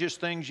religious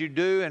things you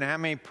do and how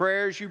many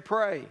prayers you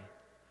pray.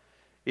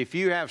 If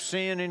you have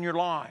sin in your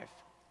life,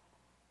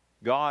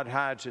 God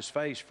hides His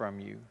face from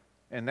you,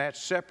 and that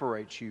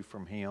separates you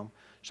from Him.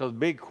 So the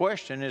big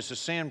question is the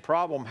sin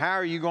problem. How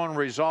are you going to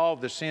resolve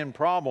the sin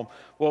problem?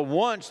 Well,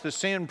 once the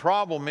sin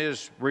problem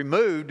is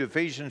removed,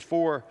 Ephesians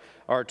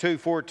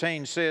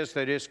 2:14 says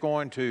that it's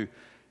going to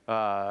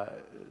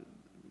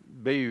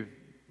be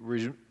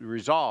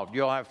resolved.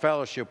 You'll have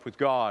fellowship with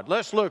God.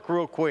 Let's look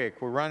real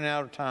quick. We're running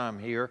out of time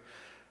here.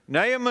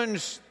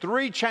 Naaman's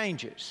 3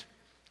 changes.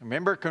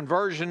 Remember,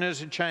 conversion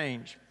is a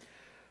change.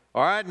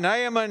 All right,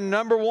 Naaman,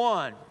 number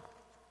 1,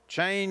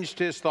 changed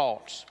his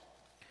thoughts.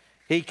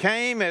 He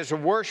came as a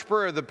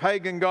worshiper of the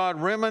pagan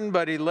god Rimmon,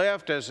 but he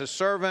left as a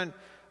servant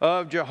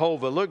of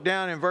Jehovah. Look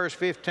down in verse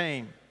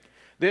 15.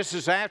 This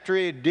is after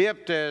he had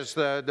dipped, as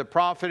the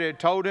prophet had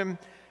told him.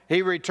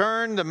 He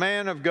returned to the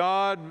man of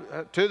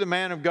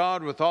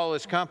God with all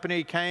his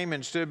company, came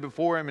and stood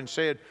before him and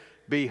said,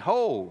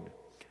 behold,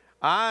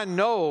 I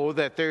know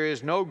that there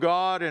is no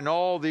God in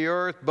all the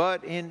earth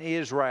but in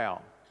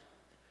Israel.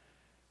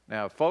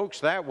 Now, folks,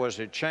 that was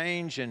a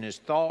change in his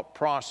thought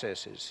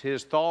processes.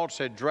 His thoughts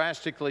had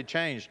drastically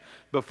changed.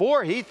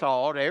 Before, he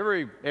thought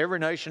every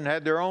nation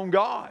had their own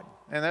God,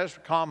 and that's a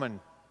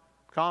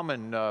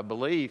common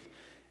belief.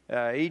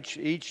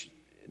 Each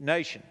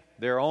nation,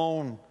 their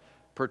own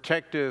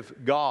protective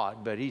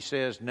God. But he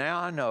says, now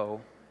I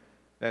know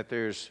that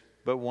there's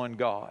but one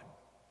God.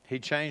 He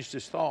changed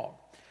his thought.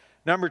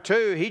 Number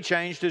 2, he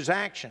changed his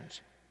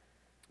actions.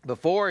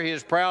 Before, he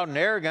was proud and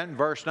arrogant, in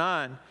verse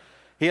 9.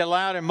 He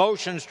allowed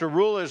emotions to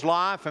rule his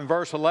life in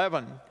verse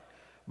 11.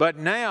 But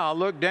now,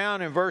 look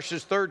down in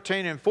verses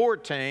 13 and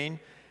 14.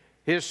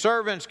 His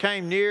servants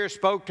came near,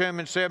 spoke to him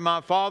and said, my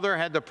father,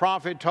 had the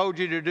prophet told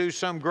you to do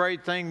some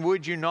great thing,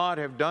 would you not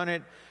have done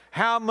it?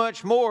 How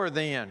much more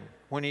then,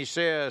 when he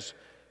says,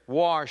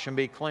 wash and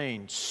be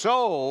clean?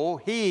 So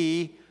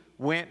he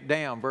went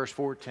down, verse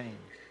 14.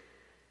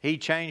 He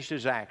changed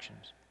his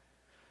actions.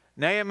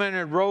 Naaman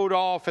had rode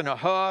off in a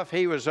huff.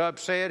 He was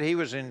upset. He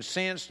was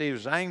incensed. He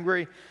was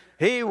angry.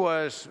 He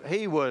was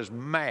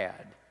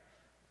mad.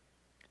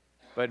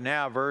 But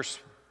now verse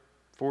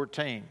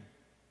 14.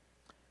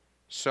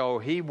 So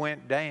he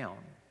went down.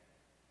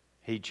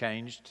 He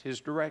changed his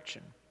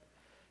direction.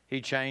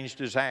 He changed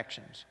his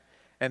actions.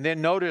 And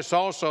then notice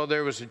also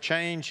there was a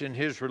change in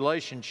his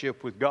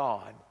relationship with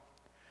God.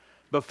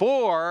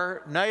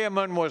 Before,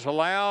 Naaman was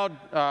allowed,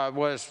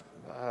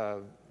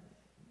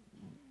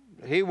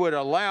 he would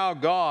allow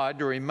God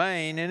to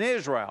remain in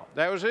Israel.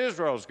 That was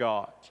Israel's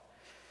God.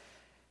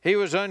 He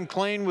was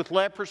unclean with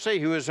leprosy.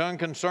 He was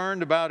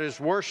unconcerned about his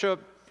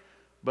worship.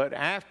 But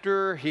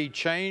after he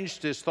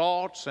changed his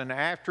thoughts and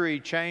after he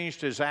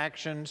changed his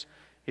actions,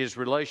 his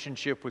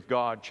relationship with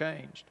God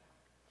changed.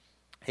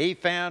 He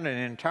found an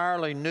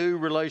entirely new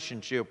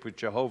relationship with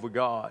Jehovah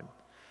God.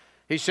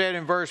 He said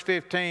in verse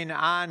 15,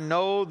 I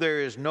know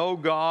there is no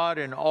God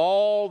in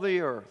all the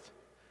earth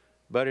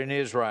but in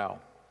Israel.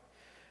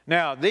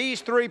 Now,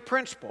 these 3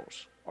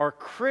 principles are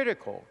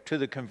critical to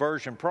the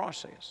conversion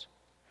process.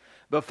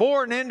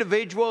 Before an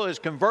individual is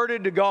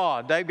converted to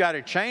God, they've got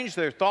to change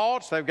their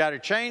thoughts, they've got to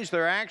change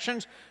their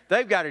actions,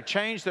 they've got to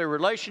change their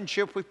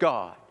relationship with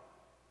God.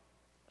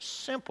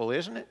 Simple,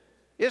 isn't it?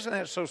 Isn't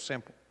that so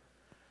simple?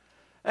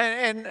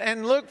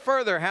 And look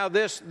further how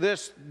this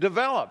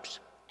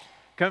develops.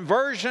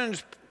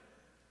 Conversion's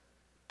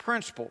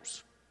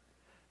principles.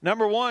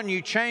 Number 1,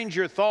 you change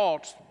your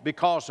thoughts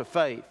because of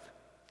faith.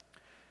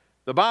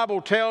 The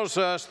Bible tells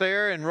us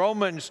there in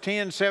Romans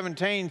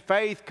 10:17,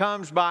 faith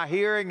comes by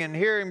hearing and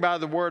hearing by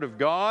the Word of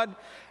God.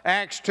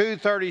 Acts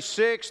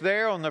 2:36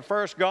 there on the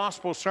first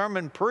gospel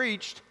sermon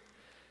preached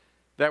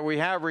that we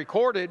have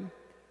recorded,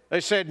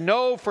 they said,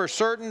 know for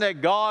certain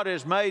that God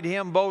has made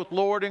him both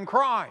Lord and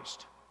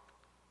Christ.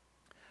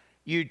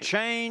 You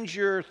change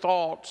your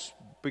thoughts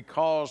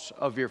because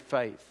of your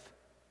faith.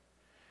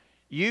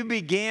 you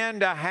begin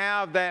to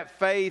have that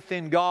faith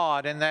in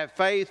God, and that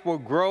faith will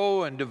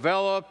grow and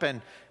develop,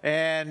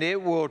 and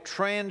it will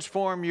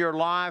transform your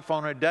life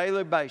on a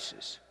daily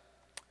basis.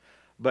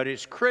 But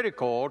it's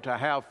critical to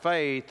have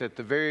faith at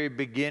the very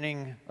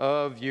beginning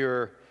of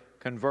your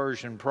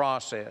conversion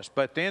process.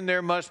 But then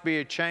there must be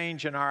a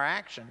change in our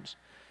actions,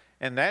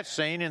 and that's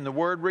seen in the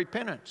word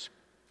repentance.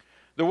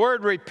 The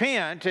word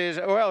repent is,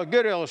 well, a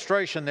good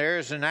illustration there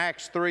is in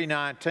Acts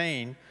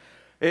 3:19.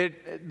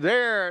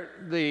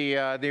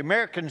 The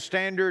American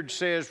Standard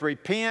says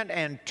repent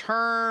and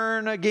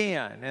turn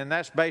again, and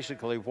that's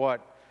basically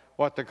what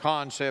the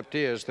concept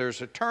is.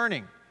 There's a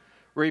turning.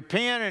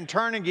 Repent and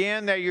turn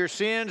again, that your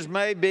sins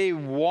may be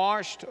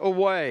washed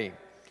away,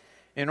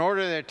 in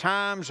order that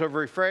times of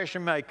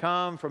refreshing may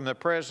come from the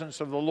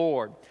presence of the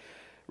Lord.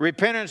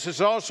 Repentance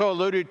is also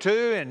alluded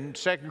to in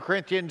 2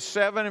 Corinthians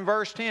 7 and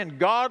verse 10.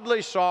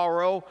 Godly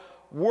sorrow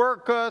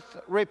worketh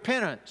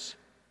repentance.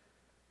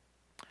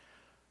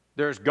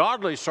 There's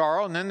godly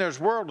sorrow, and then there's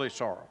worldly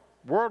sorrow.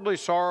 Worldly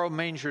sorrow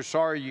means you're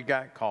sorry you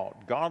got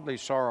caught. Godly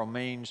sorrow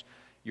means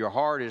your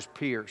heart is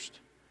pierced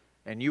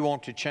and you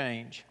want to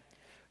change.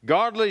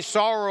 Godly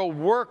sorrow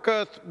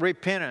worketh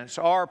repentance,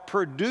 or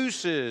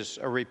produces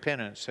a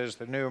repentance, as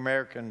the New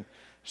American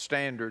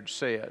Standard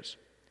says.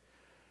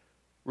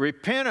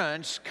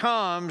 Repentance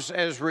comes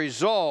as a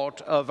result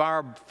of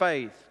our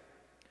faith.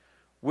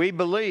 We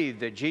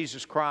believe that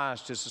Jesus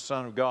Christ is the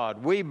Son of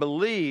God. We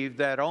believe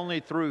that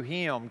only through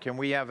Him can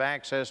we have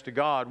access to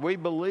God. We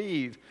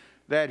believe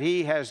that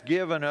He has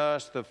given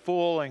us the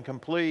full and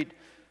complete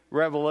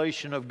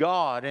revelation of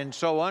God. And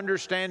so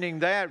understanding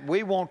that,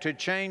 we want to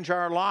change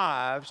our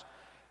lives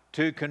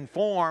to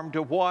conform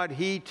to what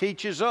He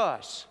teaches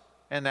us,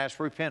 and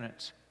that's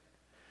repentance.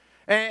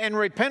 And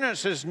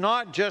repentance is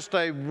not just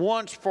a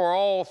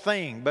once-for-all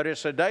thing, but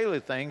it's a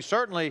daily thing.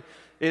 Certainly,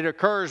 it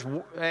occurs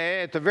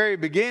at the very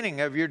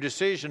beginning of your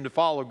decision to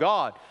follow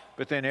God.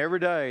 But then every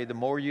day, the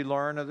more you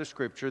learn of the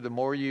Scripture, the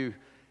more you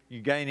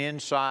gain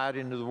insight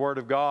into the Word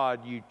of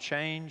God, you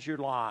change your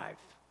life.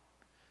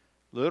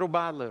 Little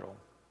by little,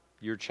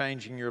 you're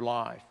changing your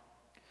life.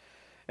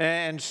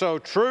 And so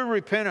true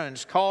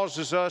repentance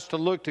causes us to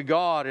look to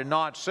God and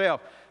not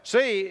self.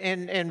 See,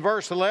 in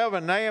verse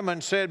 11,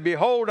 Naaman said,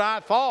 "Behold, I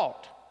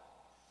thought."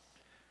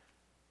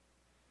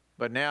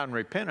 But now in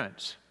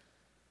repentance,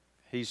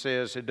 he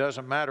says, it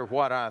doesn't matter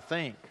what I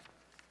think,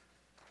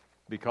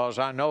 because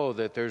I know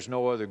that there's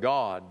no other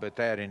God but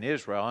that in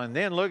Israel. And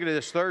then look at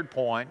this third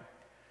point.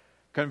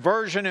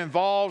 Conversion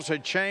involves a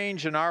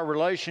change in our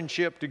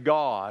relationship to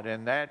God,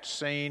 and that's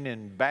seen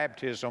in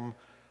baptism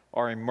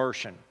or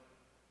immersion.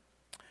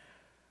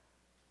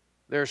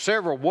 There are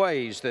several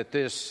ways that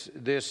this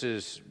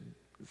is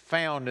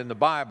found in the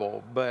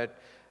Bible, but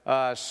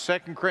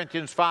 2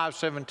 Corinthians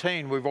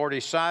 5:17, we've already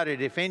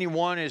cited, if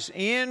anyone is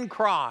in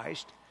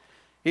Christ,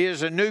 he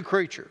is a new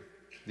creature.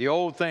 The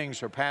old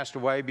things are passed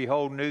away.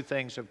 Behold, new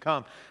things have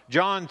come.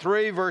 John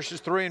 3, verses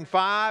 3 and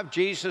 5,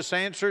 Jesus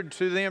answered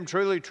to them,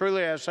 "Truly,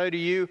 truly, I say to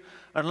you,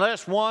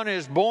 unless one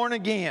is born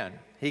again,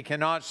 he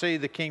cannot see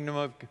the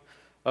kingdom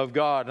of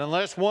God.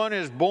 Unless one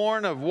is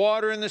born of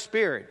water and the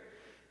Spirit,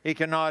 he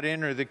cannot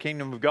enter the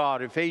kingdom of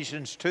God."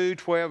 Ephesians 2,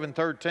 12 and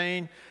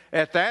 13.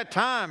 At that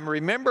time,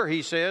 remember,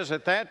 he says,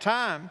 at that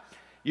time,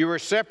 you were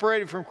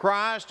separated from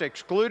Christ,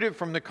 excluded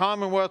from the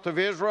commonwealth of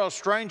Israel,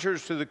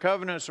 strangers to the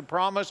covenants of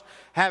promise,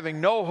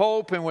 having no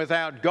hope and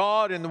without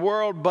God in the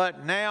world,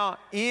 but now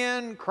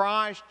in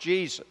Christ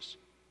Jesus.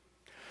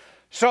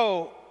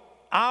 So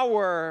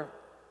our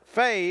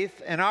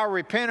faith and our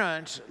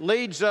repentance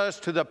leads us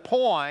to the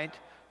point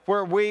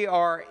where we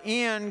are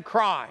in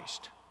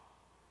Christ.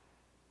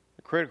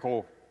 The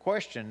critical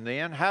question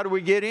then, how do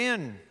we get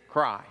in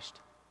Christ?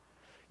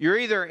 You're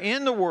either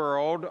in the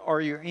world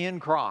or you're in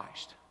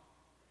Christ.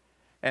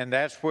 And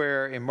that's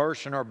where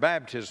immersion or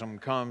baptism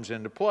comes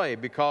into play,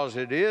 because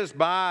it is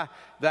by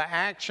the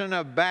action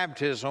of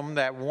baptism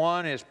that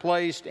one is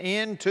placed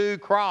into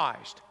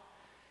Christ,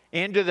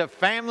 into the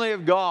family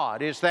of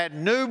God. It's that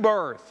new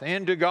birth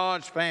into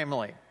God's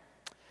family.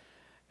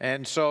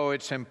 And so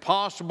it's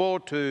impossible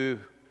to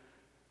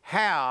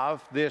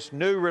have this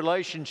new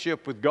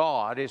relationship with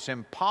God. It's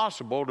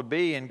impossible to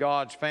be in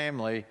God's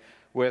family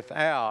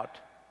without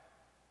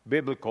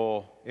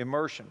biblical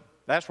immersion.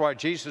 That's why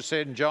Jesus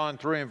said in John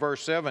 3 and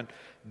verse 7,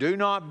 "Do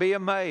not be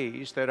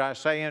amazed that I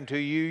say unto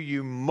you,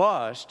 you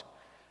must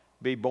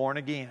be born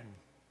again."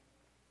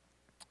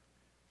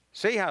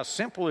 See how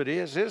simple it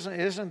is?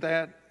 Isn't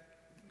that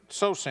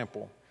so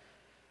simple?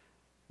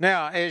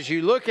 Now, as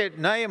you look at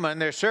Naaman,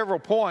 there's several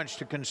points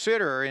to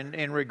consider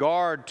in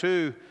regard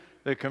to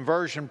the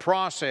conversion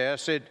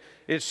process.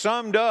 It's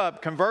summed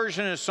up,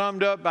 conversion is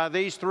summed up by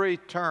these three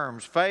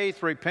terms: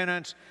 faith,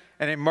 repentance,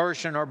 and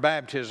immersion or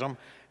baptism.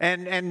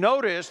 And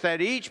notice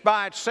that each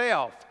by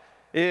itself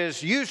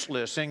is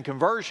useless in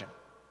conversion.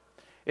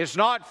 It's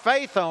not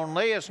faith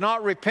only, it's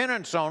not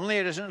repentance only,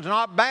 it's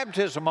not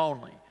baptism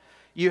only.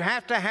 You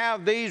have to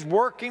have these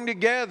working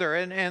together,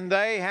 and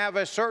they have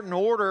a certain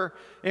order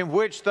in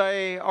which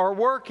they are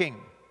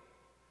working.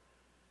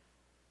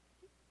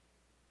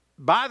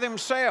 by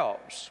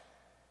themselves,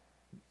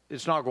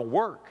 it's not going to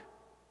work.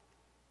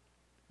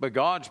 But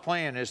God's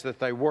plan is that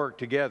they work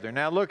together.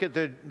 Now look at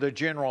the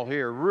general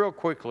here. Real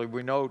quickly,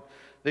 we note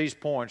these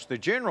points. The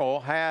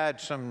general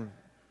had some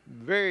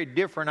very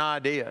different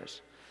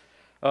ideas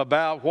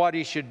about what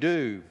he should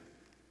do.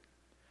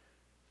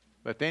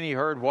 But then he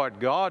heard what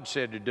God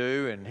said to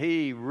do, and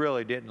he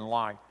really didn't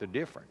like the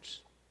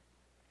difference.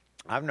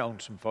 I've known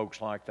some folks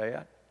like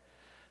that.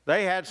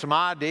 They had some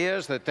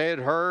ideas that they had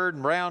heard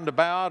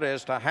roundabout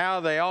as to how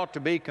they ought to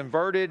be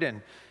converted,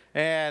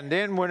 and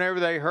then whenever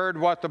they heard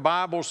what the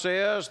Bible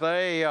says,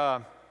 they,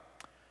 as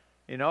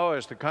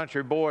the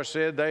country boy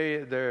said,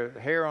 their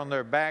hair on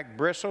their back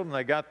bristled and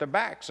they got their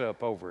backs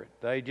up over it.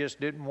 They just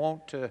didn't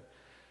want to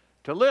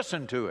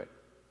listen to it,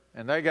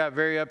 and they got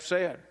very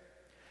upset.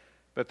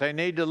 But they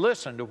need to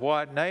listen to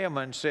what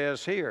Naaman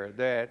says here,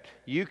 that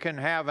you can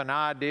have an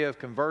idea of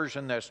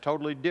conversion that's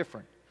totally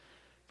different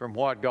from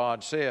what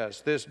God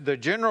says. The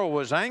general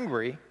was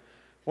angry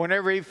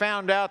whenever he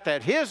found out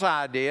that his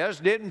ideas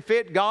didn't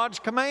fit God's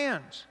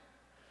commands.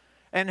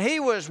 And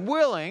he was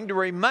willing to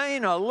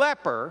remain a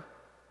leper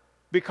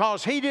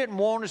because he didn't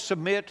want to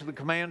submit to the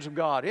commands of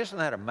God. Isn't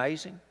that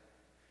amazing?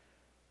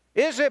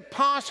 Is it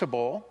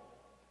possible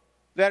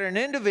that an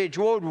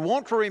individual would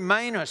want to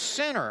remain a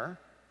sinner,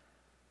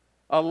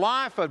 a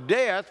life of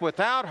death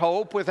without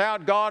hope,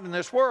 without God in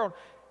this world,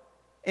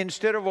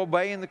 instead of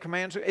obeying the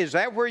commands? Is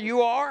that where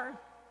you are?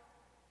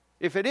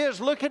 If it is,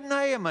 look at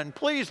Naaman.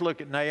 Please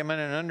look at Naaman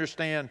and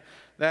understand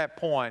that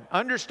point.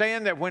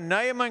 Understand that when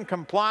Naaman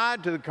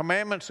complied to the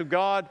commandments of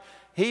God,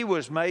 he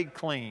was made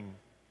clean.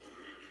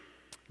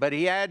 But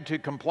he had to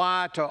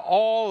comply to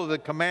all of the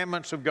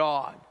commandments of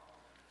God.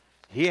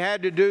 He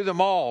had to do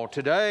them all.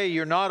 Today,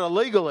 you're not a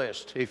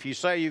legalist if you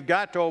say you've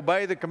got to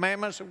obey the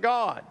commandments of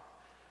God.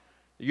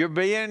 You're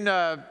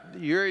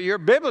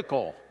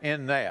biblical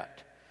in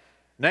that.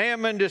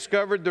 Naaman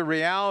discovered the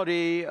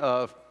reality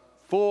of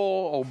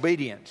full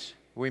obedience.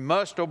 We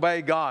must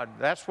obey God.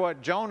 That's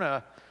what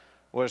Jonah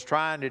was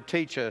trying to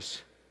teach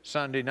us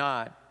Sunday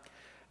night.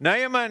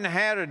 Naaman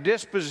had a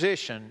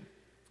disposition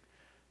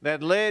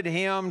that led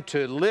him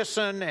to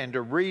listen and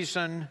to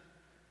reason,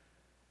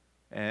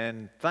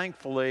 and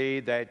thankfully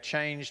that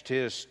changed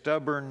his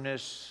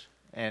stubbornness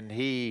and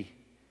he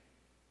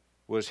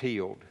was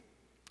healed.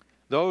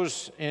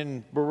 Those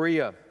in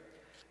Berea,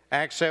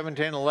 Acts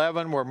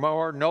 17:11, were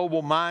more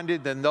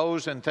noble-minded than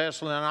those in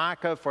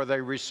Thessalonica, for they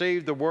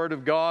received the word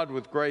of God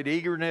with great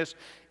eagerness,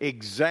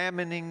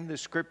 examining the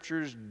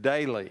Scriptures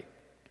daily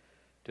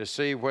to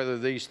see whether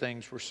these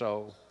things were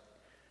so.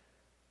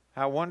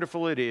 How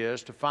wonderful it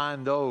is to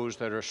find those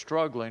that are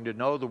struggling to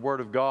know the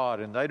Word of God,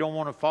 and they don't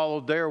want to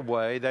follow their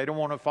way. They don't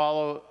want to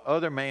follow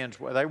other man's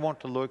way. They want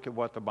to look at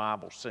what the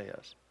Bible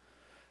says.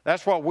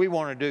 That's what we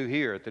want to do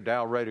here at the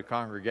Dalraida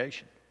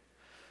congregation.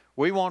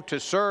 We want to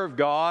serve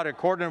God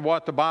according to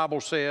what the Bible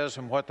says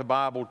and what the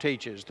Bible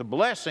teaches. The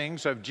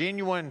blessings of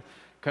genuine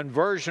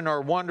conversion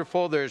are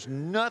wonderful. There's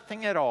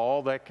nothing at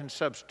all that can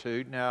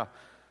substitute. Now,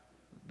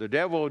 the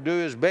devil will do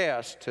his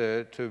best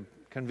to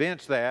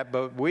convince that,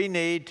 but we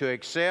need to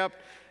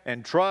accept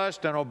and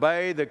trust and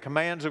obey the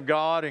commands of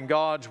God in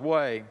God's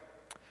way.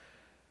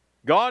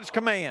 God's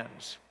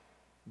commands,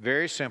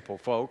 very simple,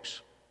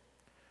 folks.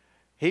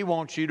 He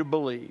wants you to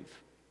believe.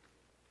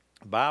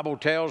 The Bible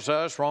tells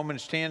us,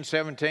 Romans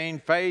 10:17,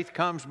 faith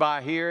comes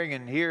by hearing,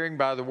 and hearing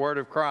by the word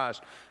of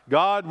Christ.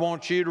 God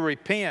wants you to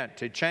repent,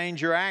 to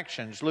change your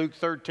actions. Luke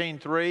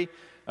 13:3,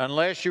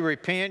 unless you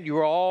repent, you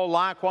will all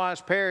likewise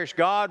perish.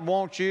 God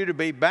wants you to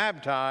be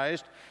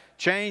baptized,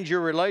 change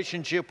your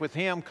relationship with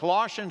Him.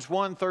 Colossians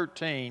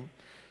 1:13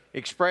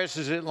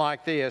 expresses it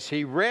like this: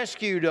 He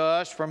rescued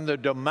us from the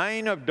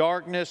domain of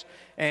darkness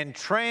and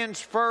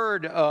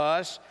transferred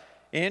us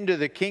into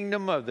the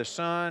kingdom of the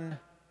Son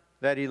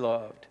that He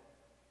loved.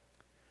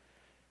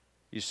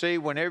 You see,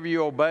 whenever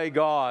you obey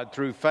God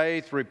through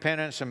faith,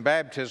 repentance, and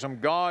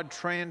baptism, God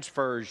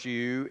transfers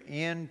you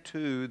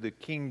into the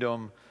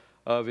kingdom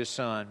of His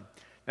Son.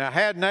 Now,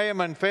 had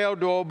Naaman failed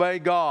to obey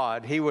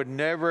God, he would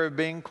never have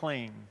been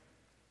clean.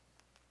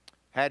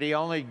 Had he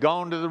only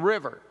gone to the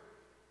river,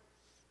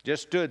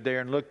 just stood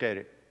there and looked at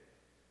it,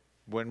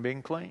 wouldn't have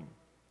been clean.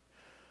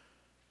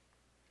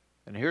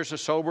 And here's a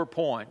sober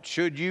point.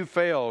 Should you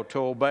fail to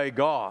obey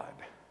God,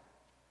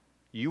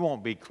 you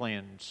won't be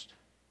cleansed.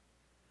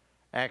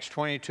 Acts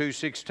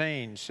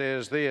 22:16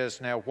 says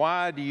this, now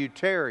why do you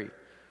tarry?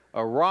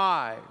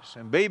 Arise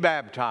and be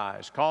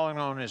baptized, calling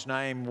on His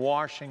name,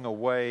 washing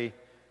away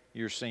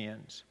your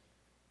sins.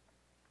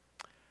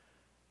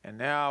 And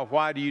now,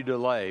 why do you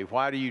delay?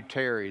 Why do you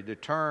tarry? The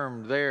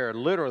term there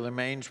literally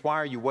means, why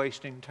are you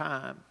wasting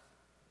time?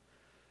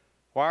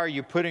 Why are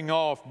you putting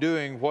off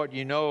doing what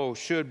you know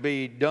should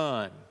be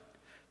done?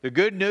 The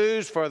good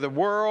news for the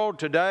world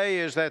today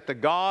is that the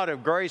God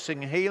of grace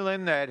and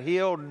healing that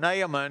healed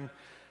Naaman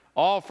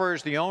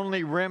offers the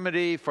only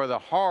remedy for the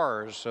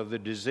horrors of the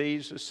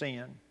disease of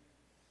sin.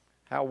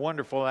 How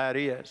wonderful that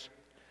is.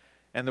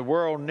 And the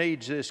world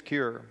needs this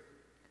cure.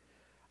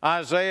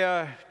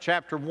 Isaiah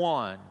chapter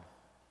 1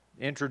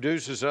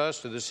 introduces us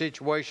to the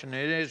situation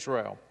in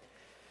Israel.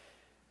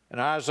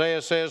 And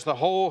Isaiah says, the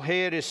whole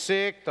head is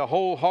sick, the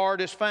whole heart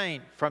is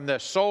faint. From the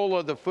sole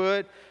of the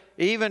foot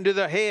even to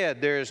the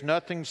head, there is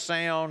nothing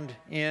sound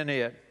in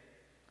it.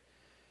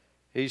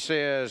 He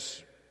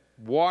says,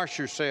 wash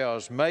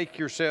yourselves, make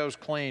yourselves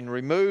clean.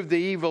 Remove the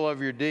evil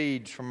of your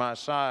deeds from my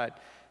sight.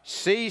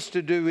 Cease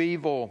to do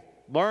evil,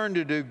 learn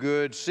to do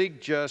good,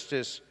 seek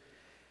justice.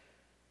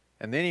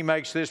 And then he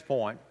makes this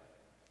point.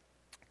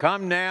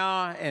 Come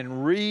now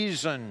and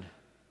reason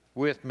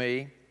with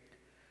me.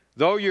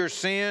 Though your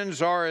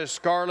sins are as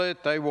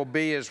scarlet, they will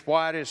be as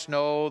white as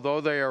snow. Though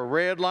they are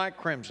red like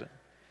crimson,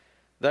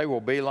 they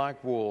will be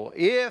like wool.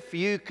 If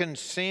you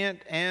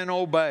consent and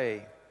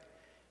obey,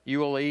 you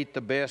will eat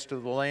the best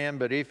of the land.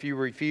 But if you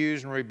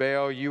refuse and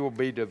rebel, you will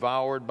be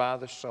devoured by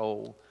the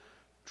soul.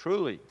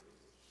 Truly,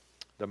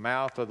 the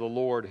mouth of the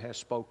Lord has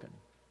spoken.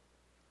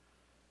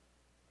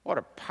 What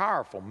a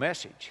powerful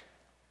message.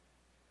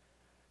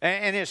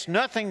 And it's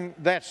nothing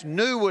that's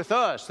new with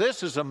us.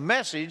 This is a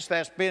message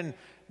that's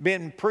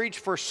been preached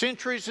for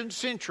centuries and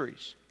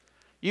centuries.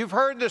 You've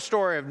heard the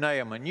story of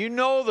Naaman. You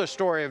know the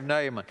story of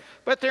Naaman.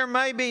 But there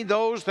may be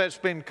those that's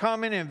been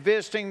coming and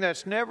visiting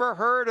that's never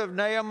heard of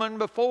Naaman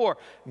before.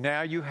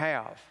 Now you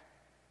have.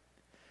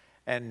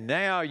 And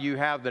now you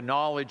have the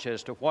knowledge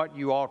as to what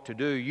you ought to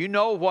do. You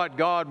know what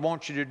God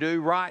wants you to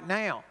do right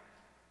now.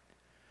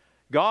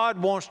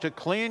 God wants to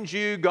cleanse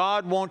you.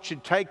 God wants to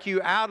take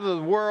you out of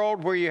the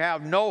world where you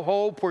have no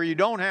hope, where you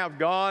don't have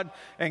God.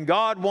 And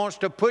God wants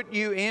to put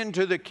you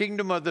into the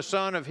kingdom of the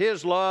Son of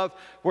His love,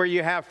 where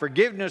you have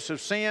forgiveness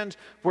of sins,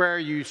 where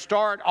you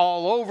start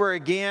all over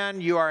again.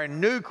 You are a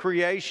new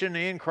creation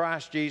in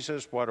Christ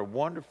Jesus. What a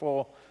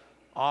wonderful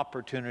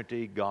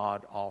opportunity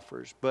God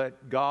offers.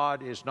 But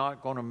God is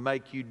not going to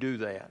make you do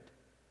that.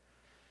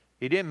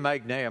 He didn't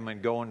make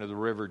Naaman go into the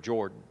river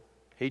Jordan.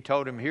 He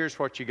told him, here's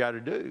what you got to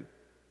do.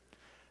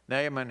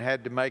 Naaman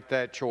had to make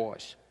that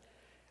choice.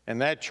 And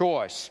that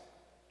choice,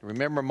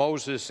 remember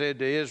Moses said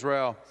to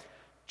Israel,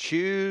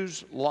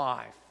 choose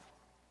life.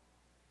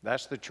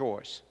 That's the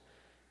choice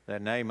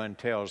that Naaman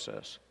tells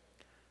us.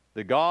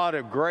 The God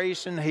of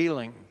grace and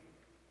healing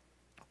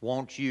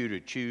wants you to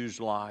choose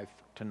life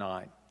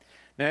tonight.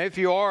 Now, if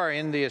you are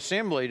in the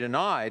assembly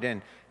tonight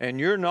and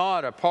you're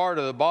not a part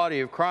of the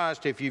body of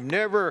Christ, if you've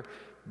never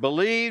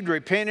believed,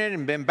 repented,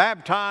 and been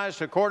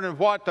baptized according to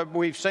what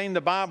we've seen the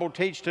Bible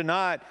teach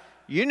tonight,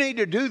 you need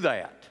to do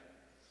that.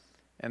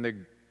 And the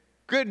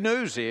good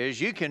news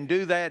is you can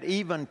do that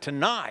even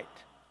tonight.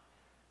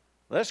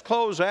 Let's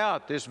close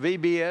out this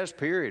VBS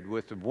period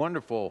with a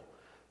wonderful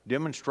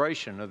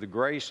demonstration of the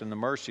grace and the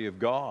mercy of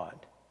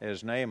God,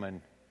 as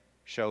Naaman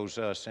shows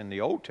us in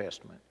the Old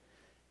Testament.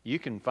 You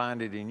can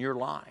find it in your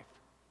life.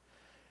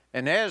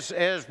 And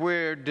as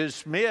we're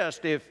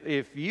dismissed,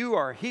 if you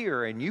are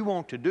here and you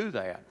want to do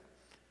that,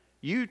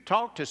 you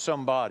talk to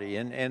somebody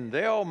and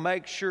they'll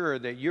make sure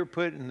that you're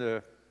put in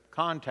the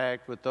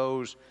contact with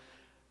those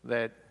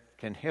that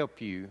can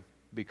help you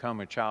become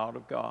a child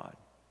of God.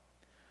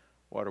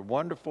 What a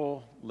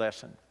wonderful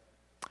lesson.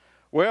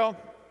 Well,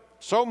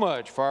 so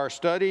much for our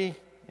study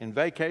in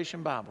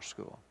Vacation Bible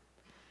School.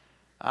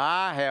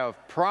 I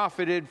have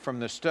profited from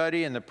the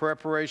study and the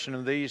preparation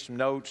of these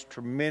notes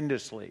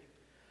tremendously.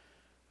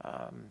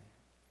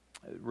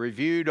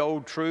 Reviewed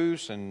old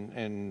truths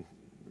and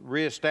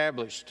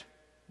reestablished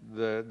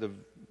the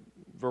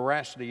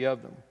veracity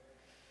of them.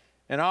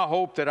 And I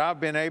hope that I've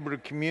been able to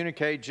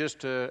communicate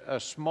just a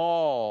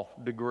small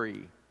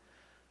degree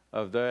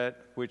of that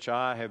which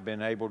I have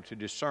been able to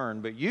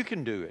discern. But you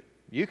can do it.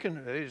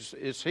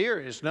 It's here.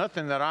 It's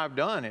nothing that I've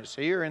done. It's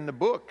here in the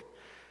book.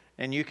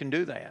 And you can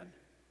do that.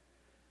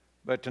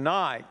 But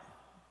tonight,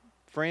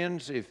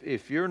 friends,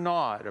 if you're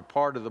not a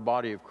part of the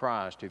body of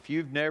Christ, if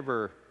you've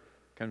never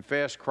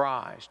confessed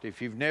Christ,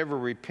 if you've never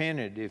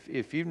repented,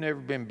 if you've never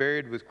been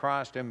buried with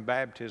Christ in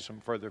baptism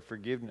for the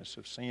forgiveness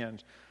of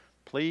sins,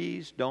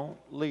 please don't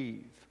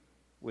leave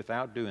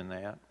without doing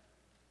that.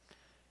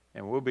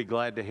 And we'll be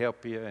glad to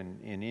help you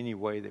in any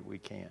way that we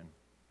can.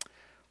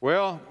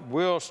 Well,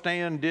 we'll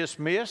stand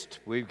dismissed.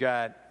 We've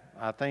got,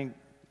 I think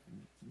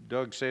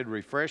Doug said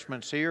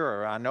refreshments here,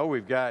 or I know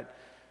we've got,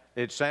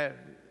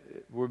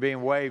 we're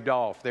being waved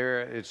off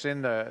there. It's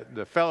in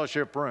the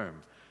fellowship room.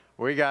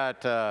 We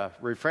got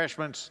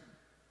refreshments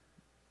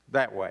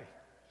that way.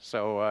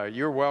 So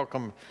you're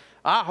welcome.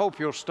 I hope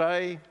you'll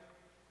stay.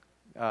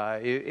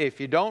 If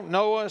you don't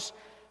know us,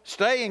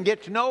 stay and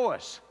get to know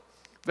us.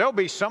 There'll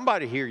be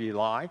somebody here you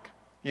like,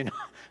 you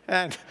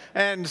know,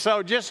 and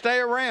so just stay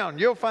around.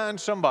 You'll find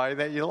somebody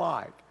that you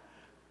like,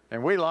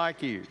 and we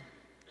like you.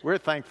 We're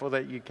thankful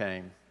that you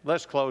came.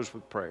 Let's close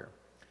with prayer.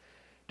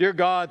 Dear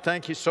God,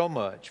 thank you so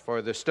much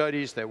for the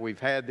studies that we've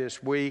had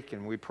this week,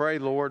 and we pray,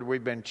 Lord,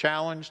 we've been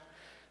challenged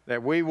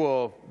that we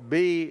will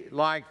be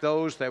like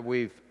those that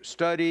we've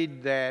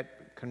studied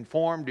that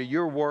conform to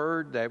your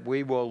word, that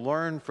we will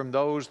learn from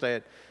those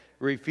that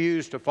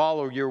refuse to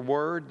follow your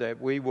word, that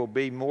we will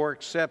be more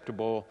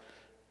acceptable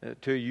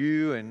to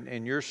you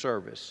and your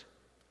service.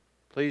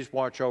 Please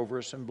watch over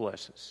us and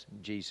bless us.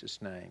 In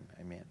Jesus' name,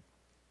 amen.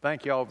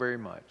 Thank you all very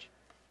much.